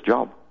take this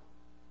jab,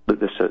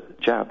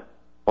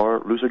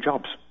 or lose their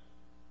jobs.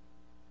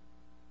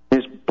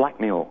 There's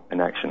blackmail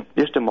in action.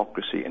 There's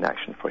democracy in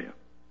action for you.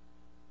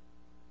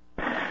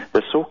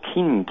 They're so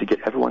keen to get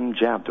everyone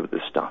jabbed with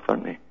this stuff,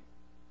 aren't they?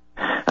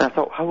 And I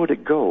thought, how would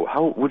it go?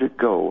 How would it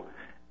go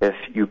if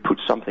you put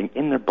something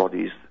in their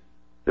bodies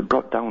that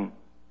brought on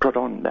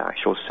the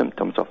actual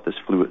symptoms of this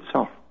flu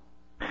itself?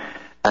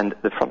 And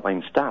the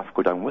frontline staff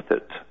go down with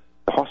it.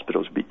 The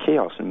hospitals would be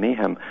chaos and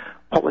mayhem.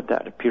 What would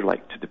that appear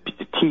like to the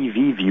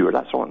TV viewer?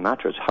 That's all that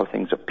matters, how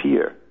things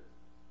appear.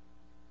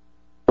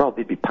 Well,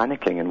 they'd be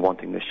panicking and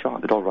wanting the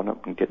shot. They'd all run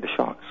up and get the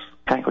shots.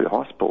 Can't go to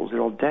hospitals.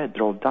 They're all dead.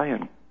 They're all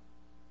dying.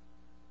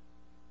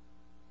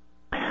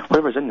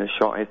 Whoever's in this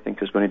shot, I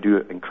think, is going to do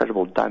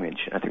incredible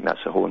damage. I think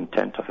that's the whole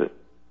intent of it.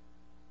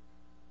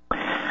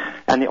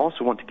 And they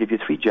also want to give you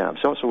 3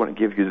 jabs. They also want to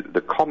give you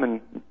the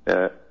common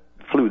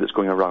flu that's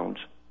going around,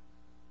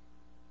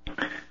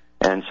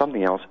 and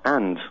something else,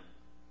 and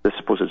the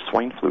supposed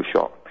swine flu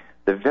shot.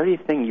 The very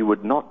thing you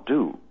would not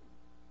do,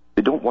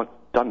 they don't want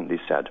done, they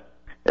said,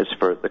 is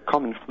for the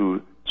common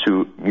flu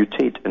to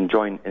mutate and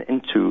join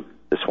into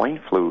the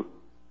swine flu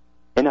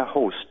in a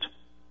host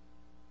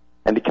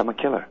and become a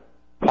killer.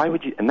 Why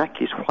would you, in that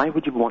case, why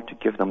would you want to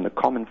give them the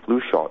common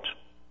flu shot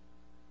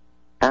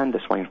and the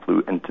swine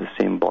flu into the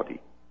same body,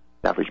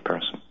 the average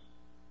person?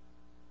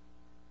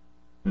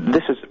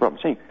 This is what I'm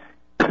saying.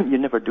 You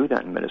never do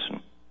that in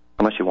medicine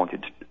unless you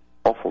wanted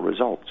awful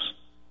results.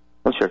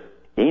 Unless you're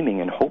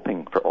aiming and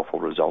hoping for awful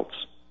results.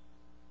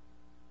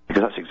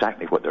 Because that's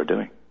exactly what they're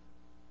doing.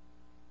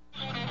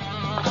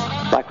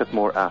 Back with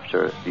more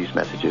after these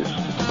messages.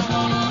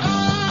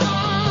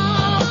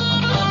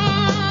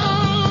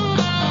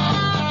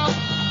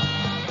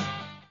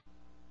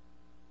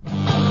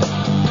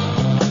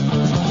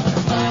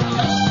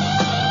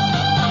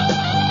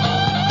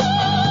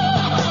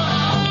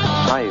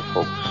 Hi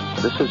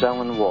folks, this is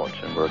Alan Watt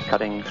and we're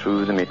cutting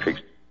through the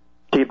matrix.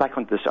 To get back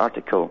onto this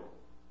article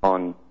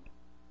on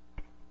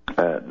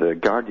the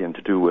Guardian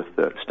to do with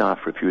the staff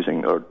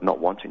refusing or not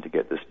wanting to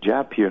get this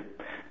jab here.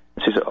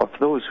 It says, of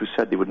those who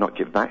said they would not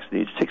get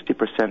vaccinated,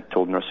 60%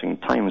 told Nursing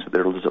Times that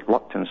their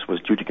reluctance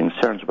was due to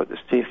concerns about the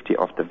safety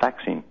of the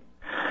vaccine.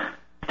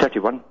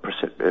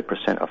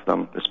 31% of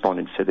them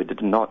responded said they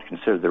did not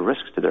consider the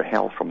risks to their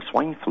health from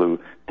swine flu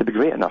to be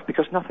great enough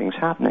because nothing's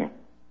happening.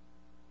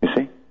 You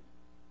see?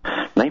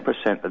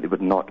 9% that they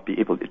would not be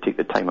able to take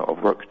the time out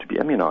of work to be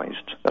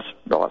immunized. That's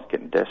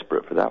getting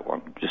desperate for that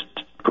one. Just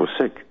go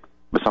sick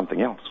with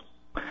something else.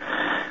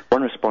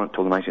 One respondent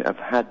told the magazine, I've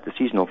had the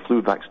seasonal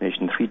flu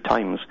vaccination 3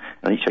 times,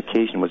 and each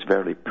occasion was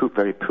very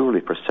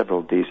poorly for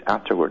several days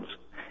afterwards.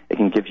 It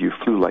can give you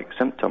flu-like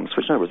symptoms,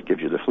 which in other words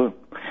gives you the flu,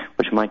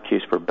 which in my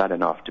case were bad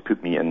enough to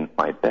put me in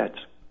my bed.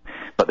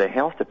 But the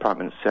health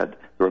department said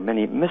there were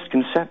many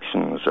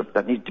misconceptions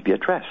that need to be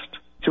addressed.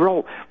 See, we're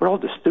all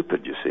just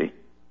stupid, you see.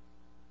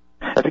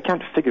 If we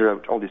can't figure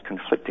out all these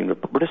conflicting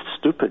reports, we're just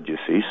stupid, you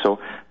see, so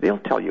they'll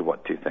tell you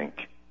what to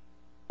think.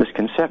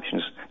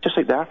 Misconceptions, just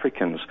like the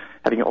Africans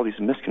having all these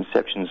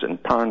misconceptions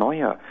and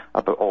paranoia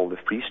about all the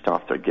free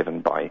stuff they're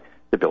given by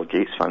the Bill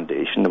Gates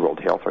Foundation, the World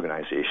Health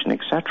Organization,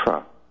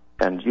 etc.,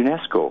 and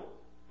UNESCO,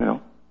 you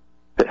know,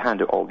 that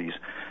hand out all these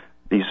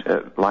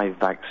live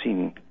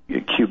vaccine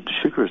cubed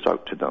sugars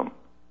out to them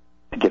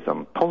to give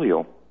them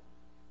polio.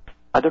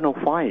 I don't know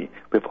why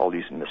we have all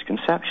these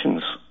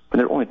misconceptions when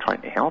they're only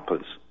trying to help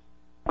us.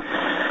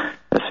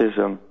 This is,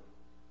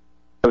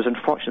 it was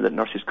unfortunate that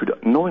nurses could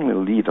knowingly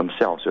leave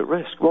themselves at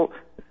risk. Well,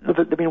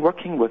 they've been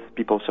working with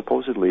people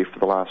supposedly for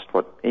the last,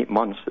 8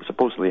 months that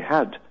supposedly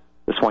had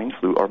the swine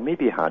flu or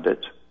maybe had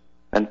it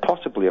and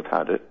possibly have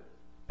had it,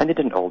 and they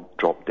didn't all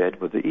drop dead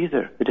with it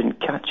either. They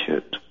didn't catch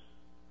it.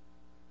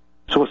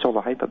 So what's all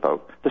the hype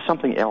about? There's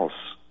something else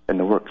in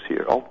the works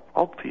here,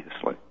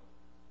 obviously.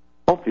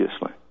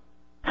 Obviously.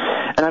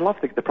 And I love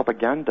the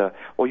propaganda,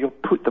 you'll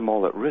put them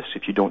all at risk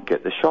if you don't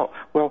get the shot.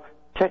 Well,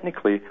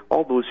 technically,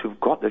 all those who've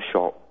got the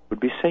shot would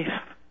be safe,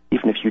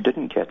 even if you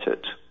didn't get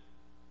it.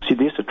 See,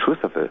 there's the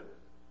truth of it.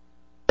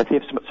 If they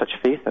have such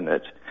faith in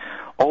it,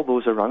 all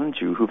those around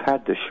you who've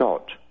had the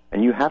shot,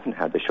 and you haven't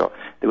had the shot,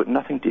 they've got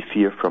nothing to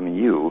fear from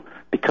you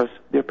because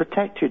they're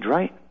protected,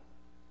 right?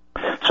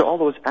 So all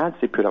those ads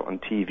they put out on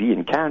TV,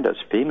 and Canada's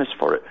famous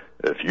for it,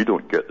 if you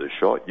don't get the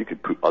shot, you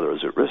could put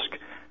others at risk.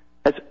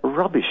 It's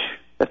rubbish.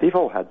 If they've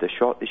all had the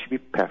shot, they should be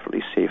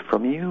perfectly safe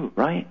from you,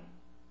 right?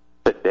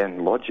 But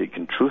then logic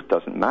and truth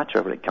doesn't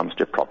matter when it comes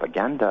to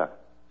propaganda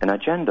and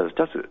agendas,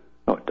 does it?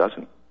 No, it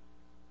doesn't.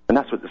 And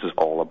that's what this is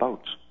all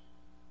about.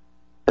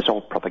 It's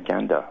all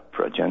propaganda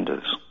for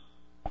agendas.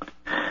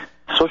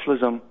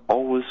 Socialism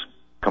always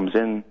comes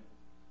in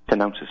to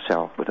announce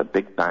itself with a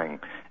big bang,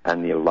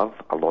 and they love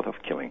a lot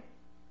of killing.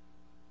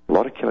 A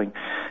lot of killing,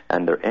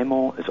 and their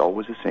MO is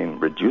always the same.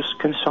 Reduce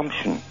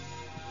consumption.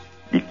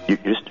 You're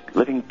just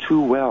living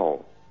too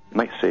well. You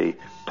might say,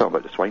 talk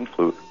about the swine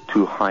flu,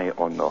 too high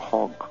on the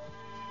hog.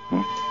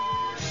 Well,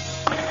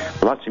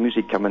 lots of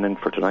music coming in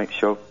for tonight's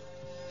show.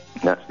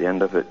 And that's the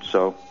end of it.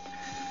 So,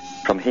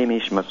 from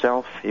Hamish and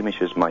myself,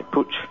 Hamish is my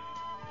pooch,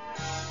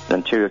 in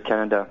Ontario,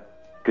 Canada,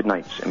 good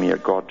night, and may your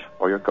God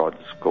or your gods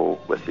go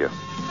with you.